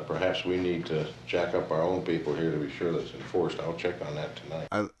 Perhaps we need to jack up our own people here to be sure that's enforced. I'll check on that tonight.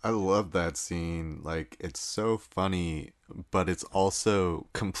 I love that scene. Like, it's so funny, but it's also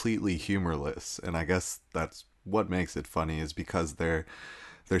completely humorless. And I guess that's what makes it funny, is because they're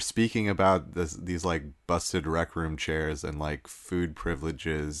speaking about these like busted rec room chairs and like food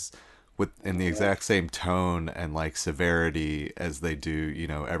privileges in the exact same tone and like severity as they do,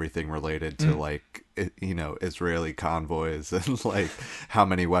 everything related to like, Israeli convoys and like how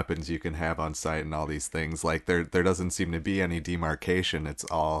many weapons you can have on site and all these things. Like there doesn't seem to be any demarcation. It's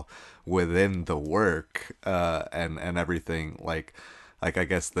all within the work and everything. Like I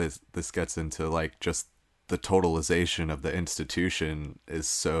guess this gets into like just the totalization of the institution is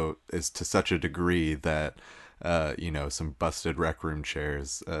to such a degree that some busted rec room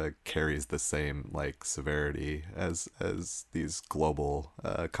chairs carries the same like severity as these global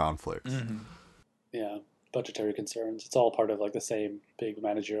conflicts. Mm-hmm. Yeah, budgetary concerns. It's all part of like the same big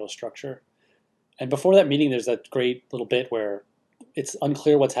managerial structure. And before that meeting, there's that great little bit where it's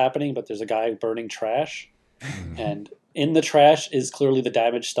unclear what's happening, but there's a guy burning trash, and in the trash is clearly the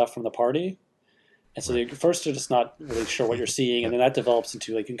damaged stuff from the party. And so first you're just not really sure what you're seeing, and then that develops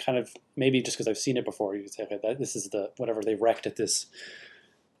into like you can kind of, maybe just because I've seen it before, you can say, okay, this is the whatever they wrecked at this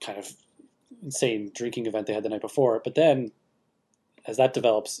kind of insane drinking event they had the night before. But then as that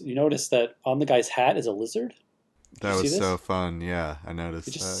develops, you notice that on the guy's hat is a lizard. That was so fun. Yeah, I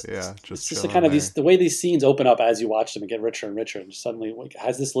noticed that. Yeah, it's just the kind of the way these scenes open up as you watch them and get richer and richer, and just suddenly, like,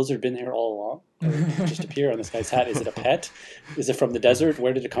 has this lizard been here all along? Or did it just appear on this guy's hat? Is it a pet? Is it from the desert?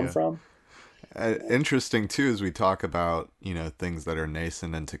 Where did it come from? Interesting too, as we talk about things that are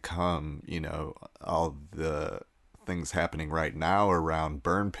nascent and to come. All the things happening right now around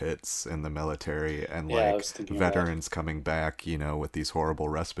burn pits in the military and like veterans coming back, with these horrible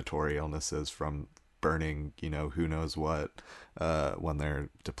respiratory illnesses from burning, who knows what when they're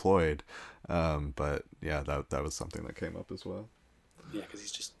deployed. But yeah, that was something that came up as well. Yeah, because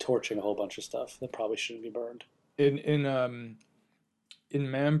he's just torching a whole bunch of stuff that probably shouldn't be burned. In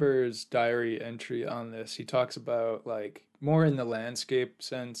Mamber's diary entry on this, he talks about like more in the landscape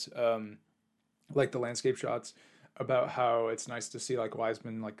sense, like the landscape shots, about how it's nice to see like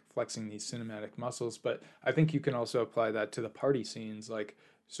Wiseman like flexing these cinematic muscles. But I think you can also apply that to the party scenes. Like,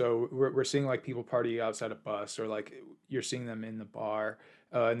 so we're seeing like people party outside a bus, or like you're seeing them in the bar,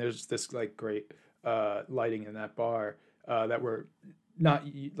 and there's this like great lighting in that bar that we're not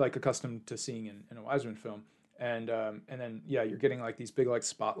like accustomed to seeing in a Wiseman film. And then you're getting like these big like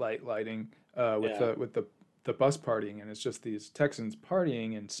spotlight lighting with the bus partying, and it's just these Texans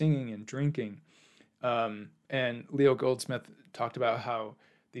partying and singing and drinking. And Leo Goldsmith talked about how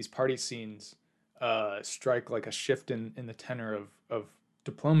these party scenes strike like a shift in the tenor of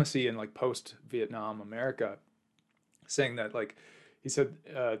diplomacy in like post Vietnam America, saying that like he said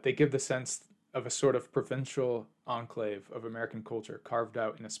they give the sense of a sort of provincial enclave of American culture carved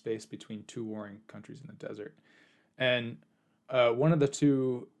out in a space between two warring countries in the desert. And one of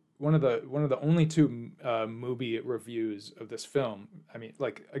the only two movie reviews of this film, I mean,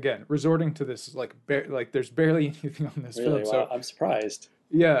 like, again, resorting to this like there's barely anything on this film. Wow, so I'm surprised.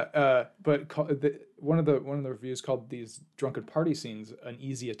 Yeah, but one of the reviews called these drunken party scenes an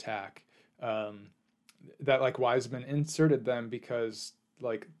easy attack. That like Wiseman inserted them because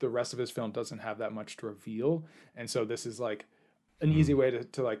like the rest of his film doesn't have that much to reveal, and so this is like an easy way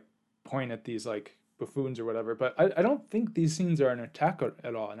to like point at these like buffoons or whatever. But I don't think these scenes are an attack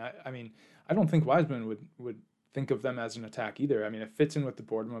at all, and I mean I don't think Wiseman would think of them as an attack either. I mean, it fits in with the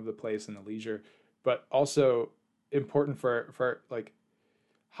boredom of the place and the leisure, but also important for like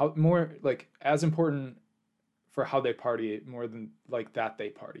how more like as important for how they party more than like that they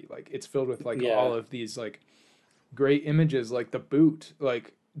party. Like it's filled with like all of these like great images, like the boot,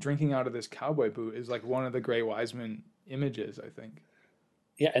 like drinking out of this cowboy boot is like one of the great Wiseman images, I think.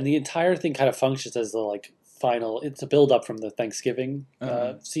 Yeah, and the entire thing kind of functions as the like final. It's a build up from the Thanksgiving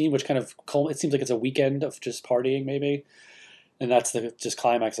scene, which kind of it seems like it's a weekend of just partying, maybe, and that's the just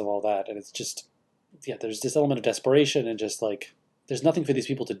climax of all that. And it's just there's this element of desperation and just like there's nothing for these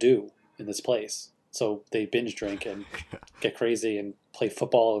people to do in this place. So they binge drink and get crazy and play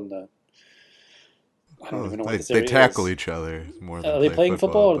football in the. I don't even know what this They area tackle is. each other more than Are they play playing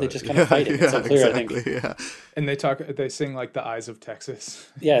football, or are they but- just kind of fighting? It's unclear, I think. Yeah. And they sing like the Eyes of Texas.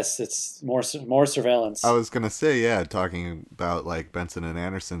 Yes, it's more surveillance. I was gonna say, yeah, talking about like Benson and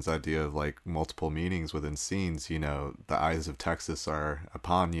Anderson's idea of like multiple meanings within scenes. You know, the eyes of Texas are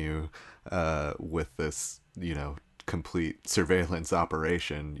upon you, with this, you know, complete surveillance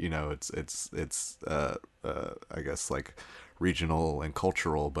operation. You know, it's I guess like regional and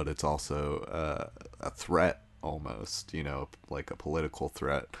cultural, but it's also a threat almost. You know, like a political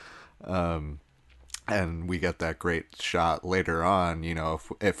threat. And we get that great shot later on. You know,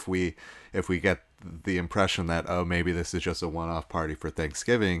 if we get the impression that, oh, maybe this is just a one-off party for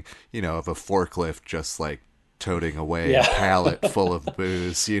Thanksgiving, you know, of a forklift just like toting away a pallet full of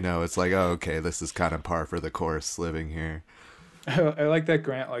booze, you know, it's like, oh, okay, this is kind of par for the course living here. I like that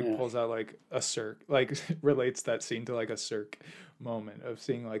Grant pulls out like a Cirque, like relates that scene to like a Cirque moment of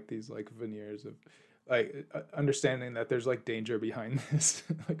seeing like these like veneers of like understanding that there's like danger behind this,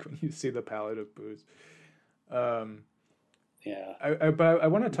 like when you see the palette of booze. But I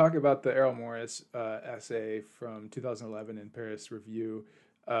want to talk about the Errol Morris essay from 2011 in Paris Review,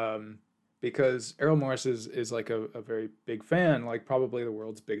 because Errol Morris is like a very big fan, like probably the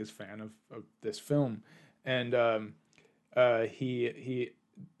world's biggest fan of this film, and I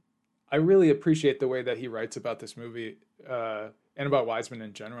really appreciate the way that he writes about this movie and about Wiseman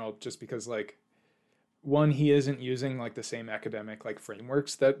in general, just because like, one, he isn't using like the same academic like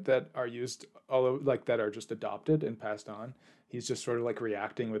frameworks that are used all over, like that are just adopted and passed on. He's just sort of like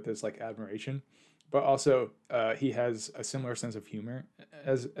reacting with this like admiration, but also he has a similar sense of humor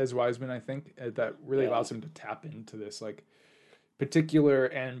as Wiseman, I think, that really allows him to tap into this like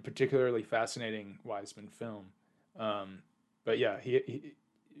particularly fascinating Wiseman film. But yeah,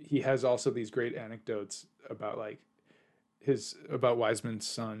 he has also these great anecdotes about like about Wiseman's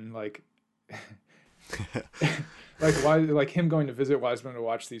son, like like him going to visit Wiseman to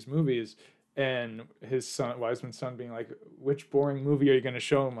watch these movies, and his son, Wiseman's son, being like, which boring movie are you going to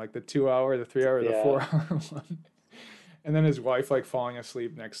show him, like the 2 hour, the 3 hour, the 4 hour one? And then his wife like falling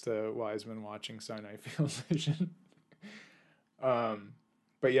asleep next to Wiseman watching Sinai Field Vision.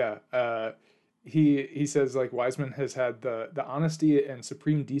 But yeah, he says like Wiseman has had the honesty and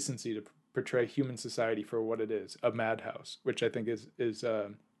supreme decency to portray human society for what it is, a madhouse, which I think is a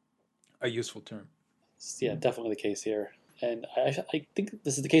useful term. Yeah, definitely the case here. And I think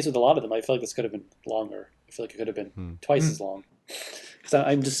this is the case with a lot of them. I feel like this could have been longer. I feel like it could have been twice as long. Because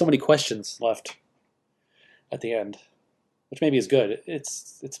I'm just so many questions left at the end, which maybe is good.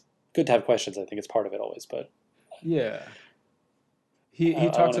 It's good to have questions. I think it's part of it always. But yeah, he I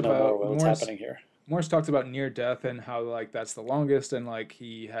talks wanna know about more what's happening here. Morris talks about near death and how like that's the longest, and like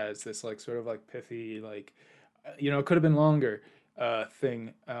he has this like sort of like pithy like, you know, it could have been longer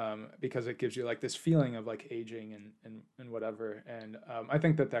thing, because it gives you like this feeling of like aging and whatever, and I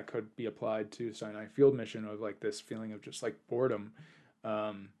think that could be applied to Sinai Field Mission, of like this feeling of just like boredom,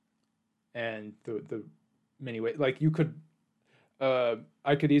 and the many ways like you could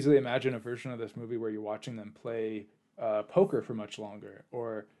I could easily imagine a version of this movie where you're watching them play poker for much longer,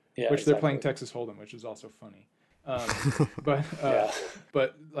 or they're playing Texas Hold'em, which is also funny,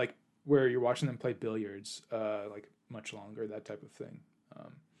 but like where you're watching them play billiards like much longer, that type of thing.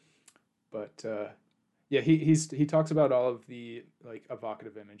 He talks about all of the like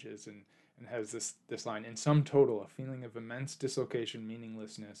evocative images and has this line: in sum total, a feeling of immense dislocation,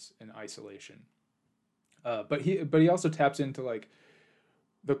 meaninglessness, and isolation. But he also taps into like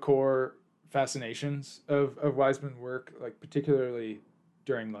the core fascinations of Wiseman work, like particularly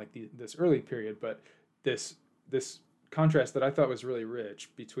during like this early period, but this contrast that I thought was really rich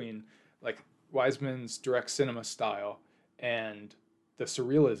between like Wiseman's direct cinema style and the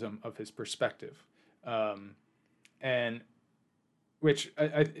surrealism of his perspective, and which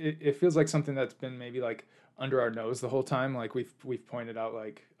it feels like something that's been maybe like under our nose the whole time. Like we've pointed out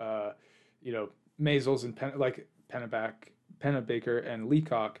like you know, Maysles and Pennebaker and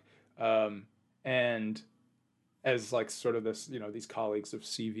Leacock, and as like sort of this, you know, these colleagues of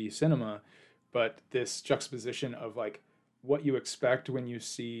CV cinema, but this juxtaposition of like what you expect when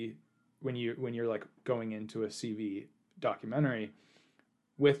you're like going into a CV documentary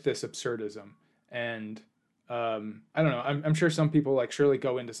with this absurdism. And I don't know, I'm sure some people like surely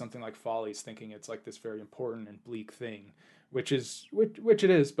go into something like Follies thinking it's like this very important and bleak thing, which it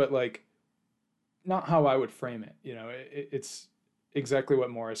is, but like not how I would frame it. You know, it's exactly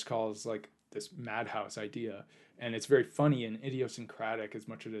what Morris calls like this madhouse idea, and it's very funny and idiosyncratic as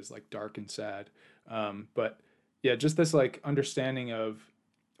much as it is like dark and sad. But yeah, just this like understanding of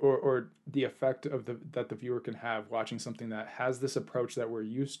or the effect of that the viewer can have watching something that has this approach that we're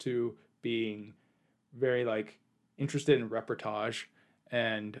used to being very like interested in reportage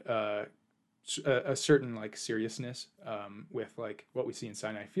and a certain like seriousness with like what we see in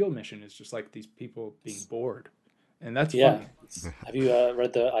Sinai Field Mission is just like these people being bored, and that's funny. Have you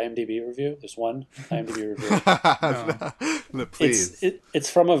read the IMDb review? There's one IMDb review. No, please. It's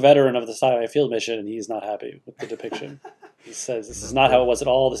from a veteran of the Sinai Field Mission, and he's not happy with the depiction. He says this is not how it was at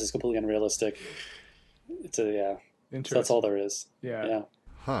all. This is completely unrealistic. It's so that's all there is. Yeah.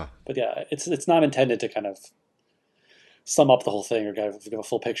 Huh. But yeah, it's not intended to kind of sum up the whole thing or give a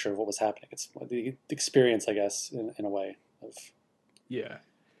full picture of what was happening. It's the experience, I guess, in a way of. Yeah.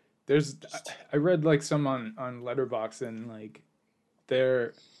 I read like some on Letterboxd, and like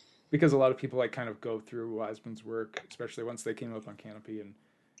because a lot of people like kind of go through Wiseman's work, especially once they came up on Canopy, and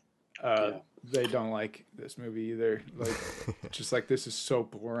they don't like this movie either. Like just like this is so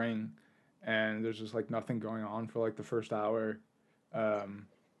boring, and there's just like nothing going on for like the first hour,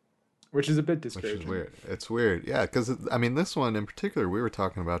 which is a bit discouraging. Which is weird. It's weird, yeah, because I mean this one in particular we were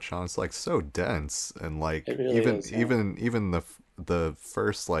talking about, Sean. It's like so dense, and like even the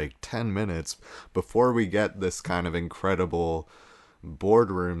first like 10 minutes before we get this kind of incredible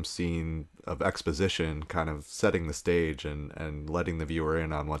boardroom scene of exposition kind of setting the stage and letting the viewer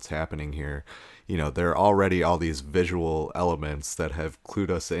in on what's happening here, you know, there are already all these visual elements that have clued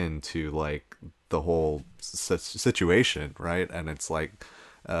us into like the whole situation, right? And it's like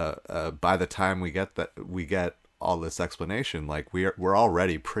by the time we get all this explanation, like we're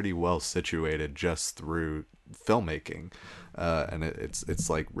already pretty well situated just through filmmaking, and it's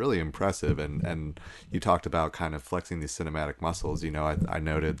like really impressive. And you talked about kind of flexing these cinematic muscles. You know, I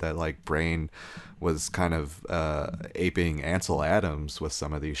noted that like Brain was kind of aping Ansel Adams with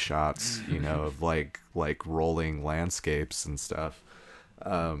some of these shots, you know, of like rolling landscapes and stuff.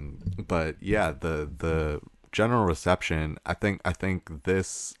 But yeah, the general reception, I think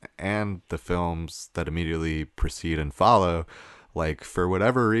this and the films that immediately precede and follow, like for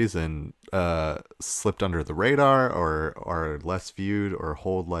whatever reason, slipped under the radar or are less viewed or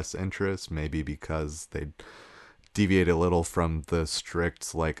hold less interest, maybe because they deviate a little from the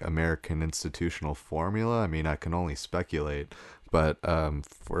strict like American institutional formula. I mean, I can only speculate, but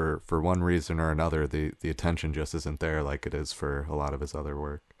for one reason or another, the attention just isn't there like it is for a lot of his other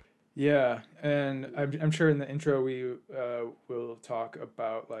work. Yeah, and I'm sure in the intro we will talk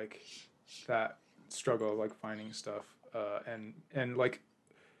about like that struggle of like finding stuff, and like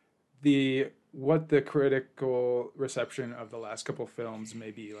what the critical reception of the last couple films,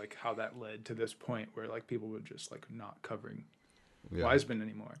 maybe like how that led to this point where like people were just like not covering Wiseman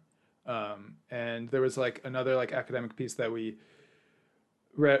anymore. And there was like another like academic piece that we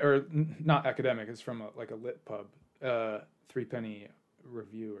read, or not academic, it's from like a lit pub, 3-penny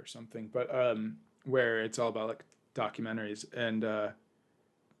review or something, but where it's all about like documentaries, and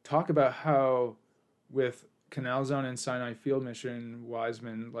talk about how with Canal Zone and Sinai Field Mission,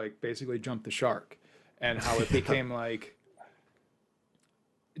 Wiseman like basically jumped the shark, and how it became like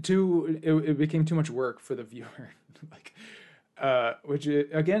it became too much work for the viewer, like which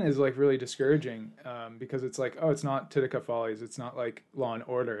again is like really discouraging, because it's like, oh, it's not Titicaca Follies, it's not like Law and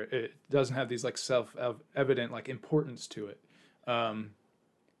Order, it doesn't have these like self-evident like importance to it.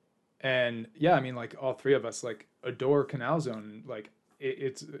 And yeah, I mean, like all three of us like adore Canal Zone. Like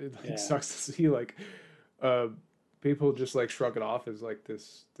it sucks to see like people just like shrug it off as like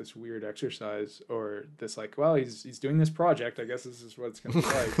this weird exercise, or this like, well, he's doing this project, I guess this is what it's gonna be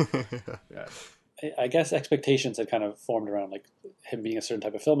like. Yeah. I guess expectations had kind of formed around like him being a certain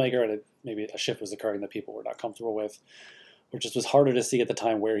type of filmmaker, and maybe a shift was occurring that people were not comfortable with, or just was harder to see at the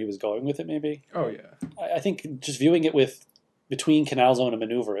time where he was going with it. Maybe. Oh yeah. I think just viewing it between Canal Zone and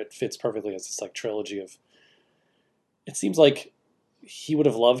Maneuver, it fits perfectly as this like trilogy of. It seems like he would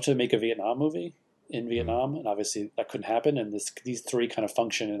have loved to make a Vietnam movie in Vietnam, and obviously that couldn't happen. And these three kind of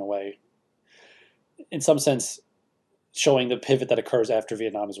function in a way, in some sense, showing the pivot that occurs after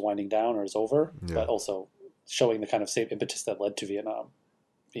Vietnam is winding down or is over, but also showing the kind of same impetus that led to Vietnam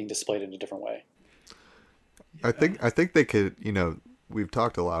being displayed in a different way. I think they could, you know, we've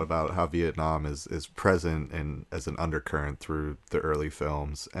talked a lot about how Vietnam is present and as an undercurrent through the early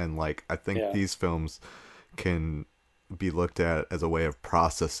films, and like I think these films can be looked at as a way of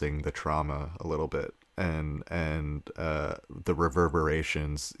processing the trauma a little bit, and the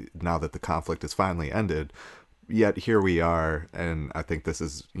reverberations now that the conflict is finally ended. Yet here we are, and I think this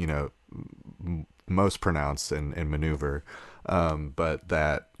is, you know, most pronounced in Maneuver, but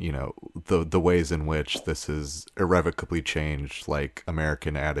that, you know, the ways in which this has irrevocably changed like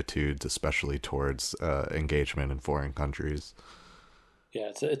American attitudes, especially towards engagement in foreign countries.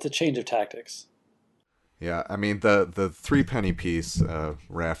 Yeah, it's a change of tactics. Yeah, I mean the three penny piece,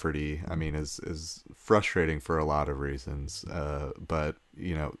 Rafferty, I mean is frustrating for a lot of reasons. But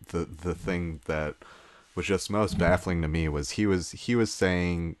you know the thing that was just most baffling to me was he was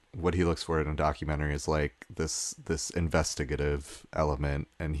saying what he looks for in a documentary is like this investigative element,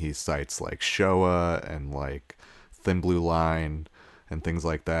 and he cites like Shoah and like Thin Blue Line and things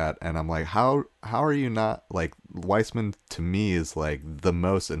like that, and I'm like, how are you not like Weissman? To me is like the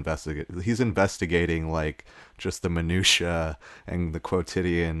most he's investigating like just the minutia and the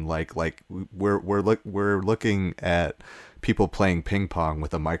quotidian, like we're looking at people playing ping pong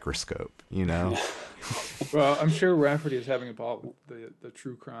with a microscope, you know. Well, I'm sure Rafferty is having a ball with the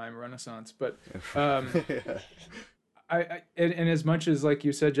true crime renaissance, but and as much as like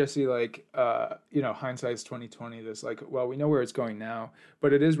you said, Jesse, like you know, hindsight's 2020. This like, well, we know where it's going now,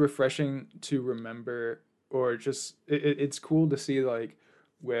 but it is refreshing to remember, or just it's cool to see like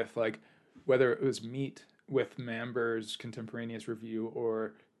with like whether it was Meat with Mamber's contemporaneous review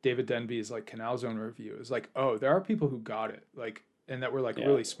or David Denby's like Canal Zone review. It's like, oh, there are people who got it, like, and that were like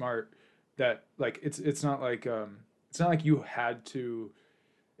really smart. That like it's not like you had to.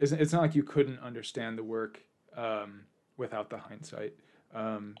 It's not like you couldn't understand the work. Without the hindsight.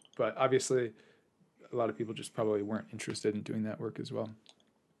 But obviously a lot of people just probably weren't interested in doing that work as well.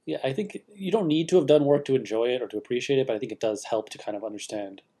 Yeah, I think you don't need to have done work to enjoy it or to appreciate it, but I think it does help to kind of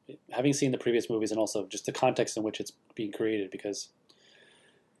understand, having seen the previous movies and also just the context in which it's being created, because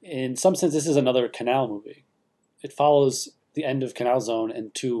in some sense this is another Canal movie. It follows the end of Canal Zone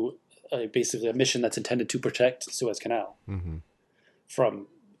and to basically a mission that's intended to protect Suez Canal. Mm-hmm. From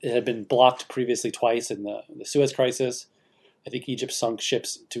it had been blocked previously twice in the Suez Crisis. I think Egypt sunk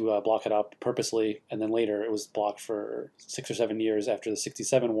ships to block it up purposely, and then later it was blocked for 6 or 7 years after the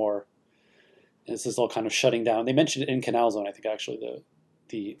 '67 war. And this is all kind of shutting down. They mentioned it in Canal Zone, I think, actually.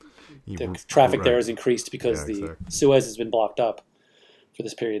 The traffic there is increased because the Suez has been blocked up for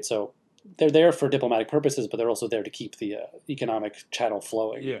this period. So they're there for diplomatic purposes, but they're also there to keep the economic channel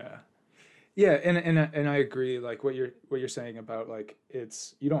flowing. Yeah. Yeah, and I agree. Like what you're saying about like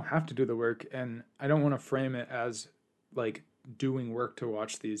it's you don't have to do the work, and I don't want to frame it as like doing work to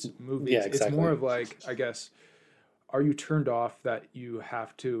watch these movies. Yeah, exactly. It's more of like, I guess, are you turned off that you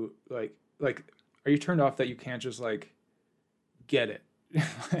have to like are you turned off that you can't just like get it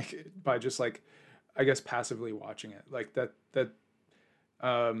like by just like I guess passively watching it, like that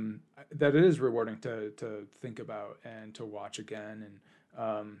it is rewarding to think about and to watch again.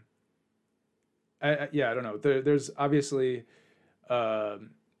 And I don't know. There's obviously an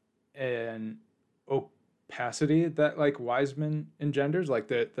opacity that like Weissman engenders, like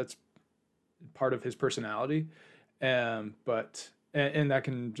that's part of his personality, but that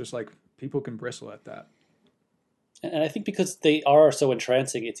can just like people can bristle at that. And I think because they are so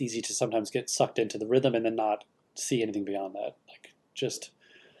entrancing, it's easy to sometimes get sucked into the rhythm and then not see anything beyond that. Like just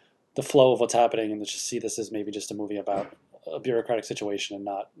the flow of what's happening, and just see this as maybe just a movie about a bureaucratic situation and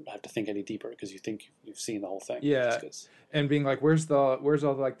not have to think any deeper because you think you've seen the whole thing. Yeah, and being like, where's all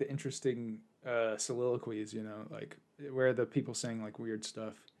like the interesting soliloquies, you know, like where are the people saying like weird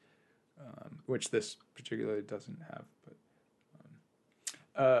stuff, which this particularly doesn't have. But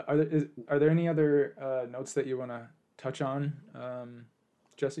are there any other notes that you want to touch on,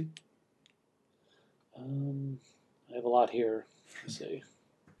 Jesse? I have a lot here. Let's see.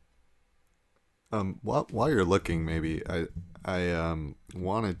 While you're looking, maybe I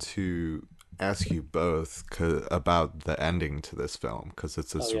wanted to ask you both about the ending to this film, because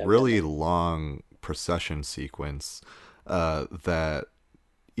it's this really long procession sequence that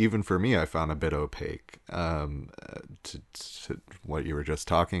even for me I found a bit opaque to what you were just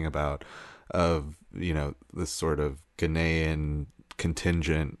talking about, of, you know, this sort of Ghanaian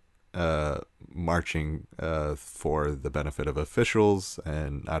contingent marching for the benefit of officials,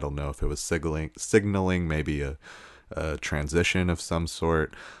 and I don't know if it was signaling maybe a transition of some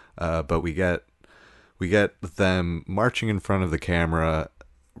sort, but we get them marching in front of the camera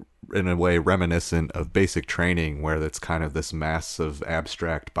in a way reminiscent of basic training, where it's kind of this mass of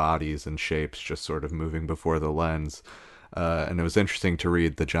abstract bodies and shapes just sort of moving before the lens. And it was interesting to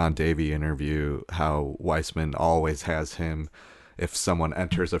read the John Davey interview, how Weissman always has him, if someone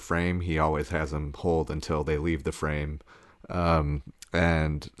enters a frame, he always has them hold until they leave the frame.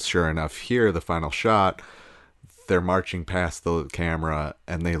 And sure enough, here, the final shot, they're marching past the camera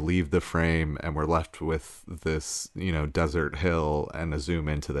and they leave the frame, and we're left with this, you know, desert hill and a zoom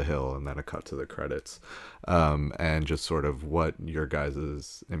into the hill and then a cut to the credits. And just sort of what your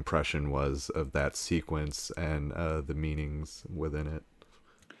guys' impression was of that sequence and the meanings within it.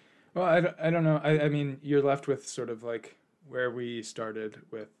 Well, I don't know. I mean, you're left with sort of like where we started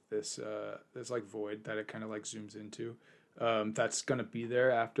with this this like void that it kind of like zooms into, that's gonna be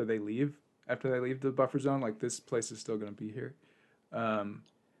there after they leave the buffer zone. Like this place is still gonna be here.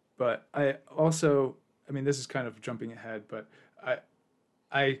 But I also, I mean, this is kind of jumping ahead, but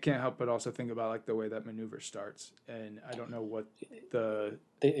I can't help but also think about like the way that maneuver starts, and I don't know what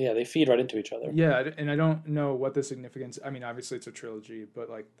they feed right into each other. Yeah, and I don't know what the significance. I mean, obviously it's a trilogy, but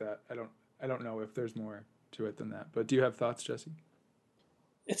like that, I don't know if there's more to it than that. But do you have thoughts, Jesse?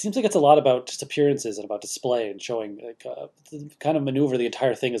 It seems like it's a lot about just appearances and about display and showing. Like the kind of maneuver, the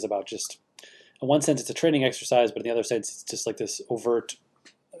entire thing is about just. In one sense, it's a training exercise, but in the other sense, it's just like this overt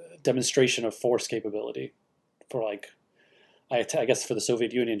demonstration of force capability for like. I guess for the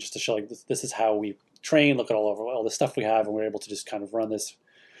Soviet Union, just to show like this is how we train. Look at all the stuff we have, and we're able to just kind of run this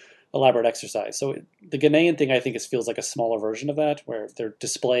elaborate exercise. So the Ghanaian thing, I think, feels like a smaller version of that, where they're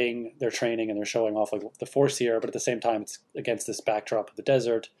displaying their training and they're showing off like the force here, but at the same time, it's against this backdrop of the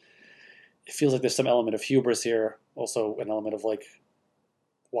desert. It feels like there's some element of hubris here, also an element of like,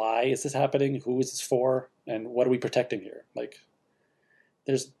 why is this happening? Who is this for? And what are we protecting here? Like,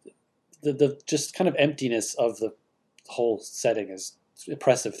 there's the just kind of emptiness of the whole setting is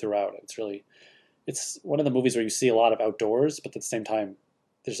impressive throughout. It's one of the movies where you see a lot of outdoors, but at the same time,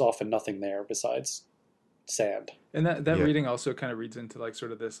 there's often nothing there besides sand. And that reading also kind of reads into like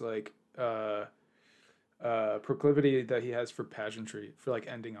sort of this like proclivity that he has for pageantry, for like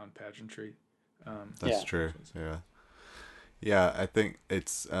ending on pageantry. That's true. Yeah, I think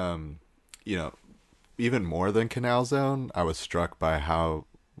it's even more than Canal Zone. I was struck by how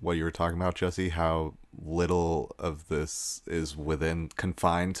what you were talking about, Jesse, how little of this is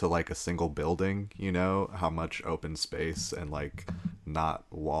confined to like a single building, how much open space and like not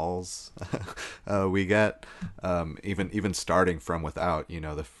walls we get, even starting from without,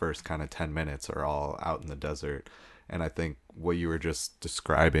 the first kind of 10 minutes are all out in the desert. And I think what you were just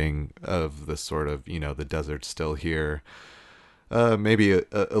describing of the sort of, the desert's still here, maybe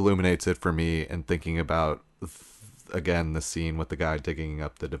illuminates it for me, and thinking about again the scene with the guy digging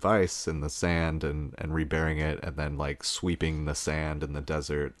up the device in the sand and reburying it, and then like sweeping the sand in the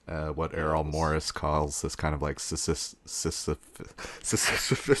desert, what Errol Morris calls this kind of like Sisyphean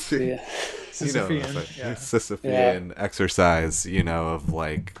exercise, of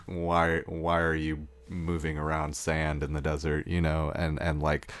like why are you moving around sand in the desert, and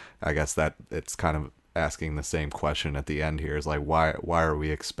like I guess that it's kind of asking the same question at the end here, is like why are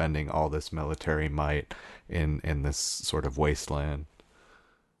we expending all this military might in this sort of wasteland?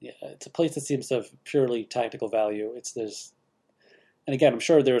 Yeah, it's a place that seems to have purely tactical value. And again, I'm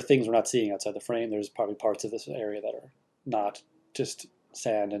sure there are things we're not seeing outside the frame. There's probably parts of this area that are not just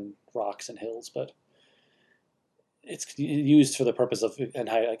sand and rocks and hills, but it's used for the purpose of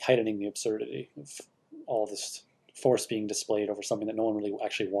heightening the absurdity of all this force being displayed over something that no one really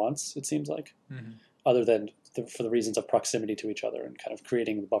actually wants, it seems like. Mm-hmm. Other than for the reasons of proximity to each other and kind of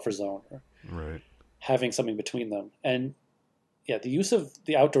creating the buffer zone or having something between them. And yeah, the use of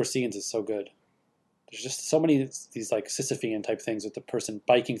the outdoor scenes is so good. There's just so many these like Sisyphean type things with the person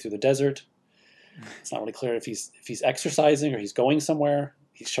biking through the desert. It's not really clear if he's exercising or he's going somewhere.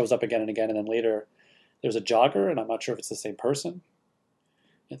 He shows up again and again, and then later there's a jogger, and I'm not sure if it's the same person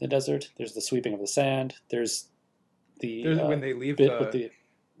in the desert. There's the sweeping of the sand. There's when they leave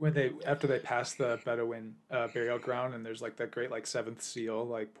after they pass the Bedouin burial ground, and there's like that great like Seventh Seal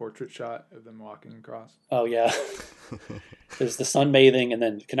like portrait shot of them walking across. Oh yeah. There's the sunbathing, and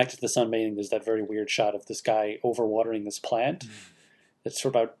then connected to the sunbathing, there's that very weird shot of this guy overwatering this plant. It's for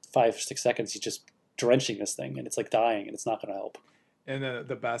about 5 or 6 seconds. He's just drenching this thing, and it's like dying, and it's not going to help. And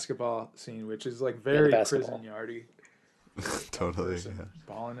the basketball scene, which is like very prison yardy. Totally.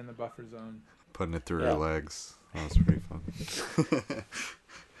 Balling in the buffer zone. Putting it through her legs. That was pretty fun.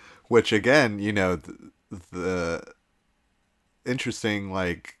 Which again, the interesting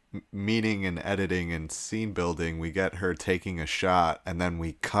like meaning and editing and scene building, we get her taking a shot, and then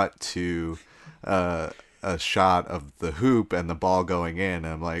we cut to a shot of the hoop and the ball going in. And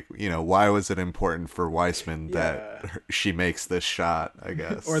I'm like, why was it important for Weissman that she makes this shot, I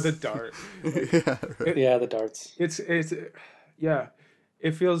guess? Or the dart. The darts. It's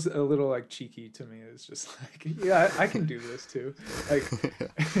it feels a little like cheeky to me. It's just like, I can do this too. Like,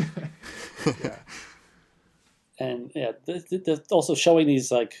 yeah. And also showing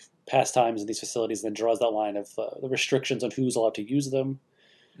these like pastimes in these facilities, then draws that line of the restrictions on who's allowed to use them.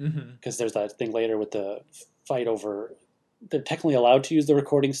 Because there's that thing later with the fight over, they're technically allowed to use the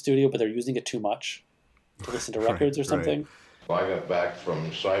recording studio, but they're using it too much to listen to records or something. I got back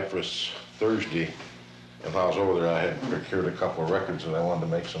from Cyprus Thursday, and while I was over there, I had procured a couple of records and I wanted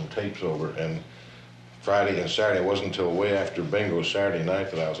to make some tapes over. And Friday and Saturday. It wasn't until way after bingo Saturday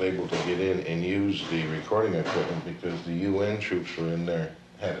night that I was able to get in and use the recording equipment because the UN troops were in there,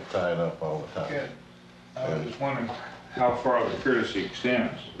 had it tied up all the time. I was just wondering how far the courtesy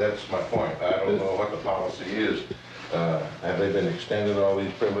extends. That's my point. I don't know what the policy is. Have they been extended, all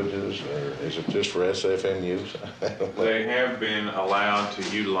these privileges, or is it just for SFM use? They have been allowed to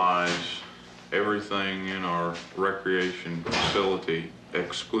utilize everything in our recreation facility,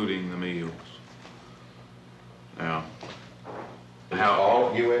 excluding the meals. Now,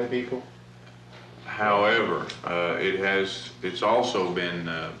 all UN people? However, it's also been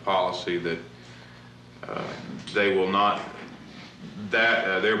policy that they will not,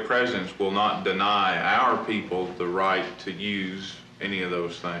 their presence will not deny our people the right to use any of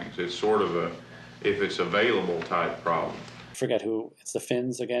those things. It's sort of a, if it's available type problem. I forget who, it's the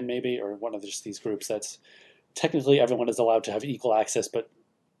Finns again maybe, or one of just these groups that's technically everyone is allowed to have equal access, but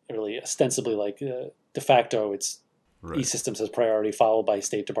really ostensibly like de facto it's Right. E-Systems has priority, followed by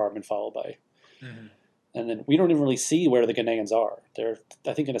State Department, followed by... And then we don't even really see where the Ghanaians are. They're,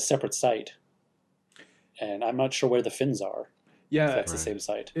 I think, in a separate site. And I'm not sure where the Finns are. Yeah, if that's the same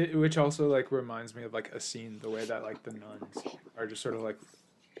site. Which also like reminds me of like a scene, the way that like the nuns are just sort of like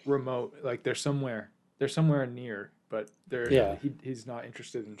remote, like they're somewhere near, but they're he's not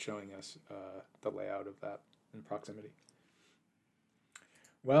interested in showing us the layout of that in proximity.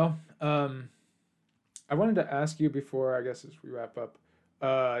 Well, I wanted to ask you before, I guess, as we wrap up,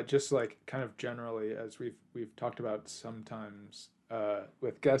 just like kind of generally, as we've talked about sometimes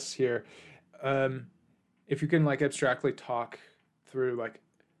with guests here, if you can like abstractly talk through like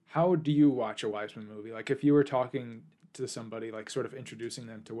how do you watch a Wiseman movie? Like if you were talking to somebody, like sort of introducing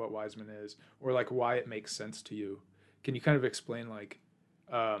them to what Wiseman is, or like why it makes sense to you, can you kind of explain like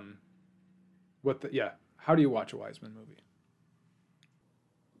how do you watch a Wiseman movie?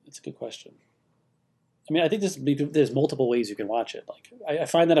 It's a good question. I mean, I think there's multiple ways you can watch it. Like I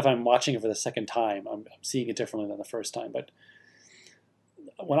find that if I'm watching it for the second time, I'm seeing it differently than the first time. But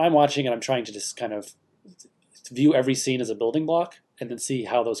when I'm watching it, I'm trying to just kind of view every scene as a building block and then see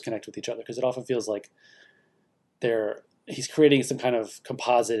how those connect with each other. Because it often feels like he's creating some kind of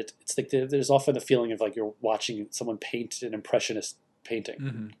composite. It's like there's often the feeling of like you're watching someone paint an impressionist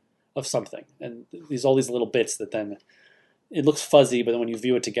painting of something. And there's all these little bits that then it looks fuzzy, but then when you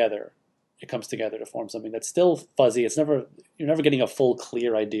view it together, it comes together to form something that's still fuzzy. You're never getting a full,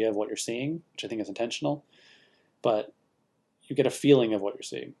 clear idea of what you're seeing, which I think is intentional, but you get a feeling of what you're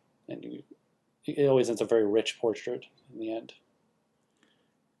seeing, and it always ends a very rich portrait in the end.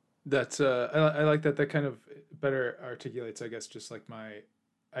 That's I like that. That kind of better articulates, I guess, just like my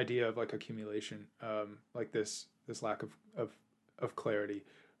idea of like accumulation, like this lack of clarity.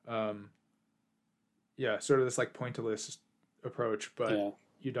 Sort of this like pointillist approach, but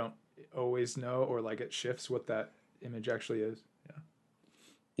you don't always know, or like it shifts what that image actually is.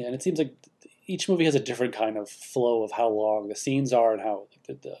 Yeah, and it seems like each movie has a different kind of flow of how long the scenes are and how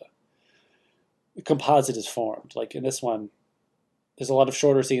the composite is formed. Like in this one, there's a lot of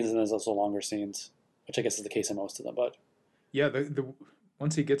shorter scenes and there's also longer scenes, which I guess is the case in most of them. But yeah, the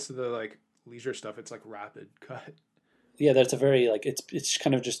once he gets to the like leisure stuff, it's like rapid cut. Yeah, that's a very like it's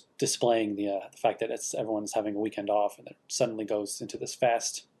kind of just displaying the fact that everyone's having a weekend off, and it suddenly goes into this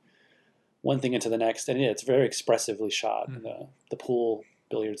fast one thing into the next, and it's very expressively shot. The pool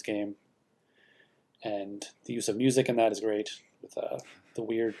billiards game, and the use of music in that is great with the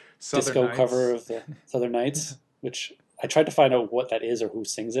weird Southern disco Nights. Cover of the Southern Nights, which I tried to find out what that is or who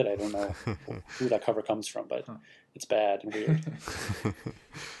sings it. I don't know who that cover comes from, but it's bad and weird.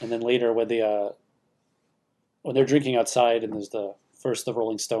 And then later when they're drinking outside, and there's the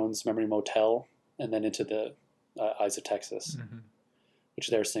Rolling Stones Memory Motel, and then into the Eyes of Texas, which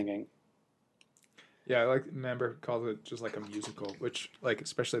they're singing. Yeah, I like Member calls it just like a musical, which like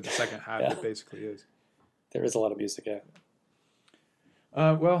especially the second half it basically is. There is a lot of music,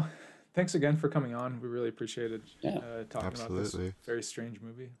 well, thanks again for coming on. We really appreciated talking about this very strange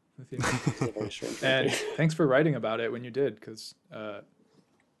movie with you. It's a very strange and movie. thanks for writing about it when you did, because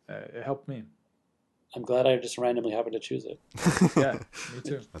it helped me. I'm glad I just randomly happened to choose it. Yeah, me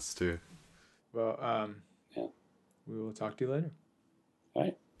too. Us too. Well, we will talk to you later. All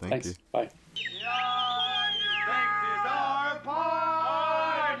right. Thank Thanks. you. Bye. Texas are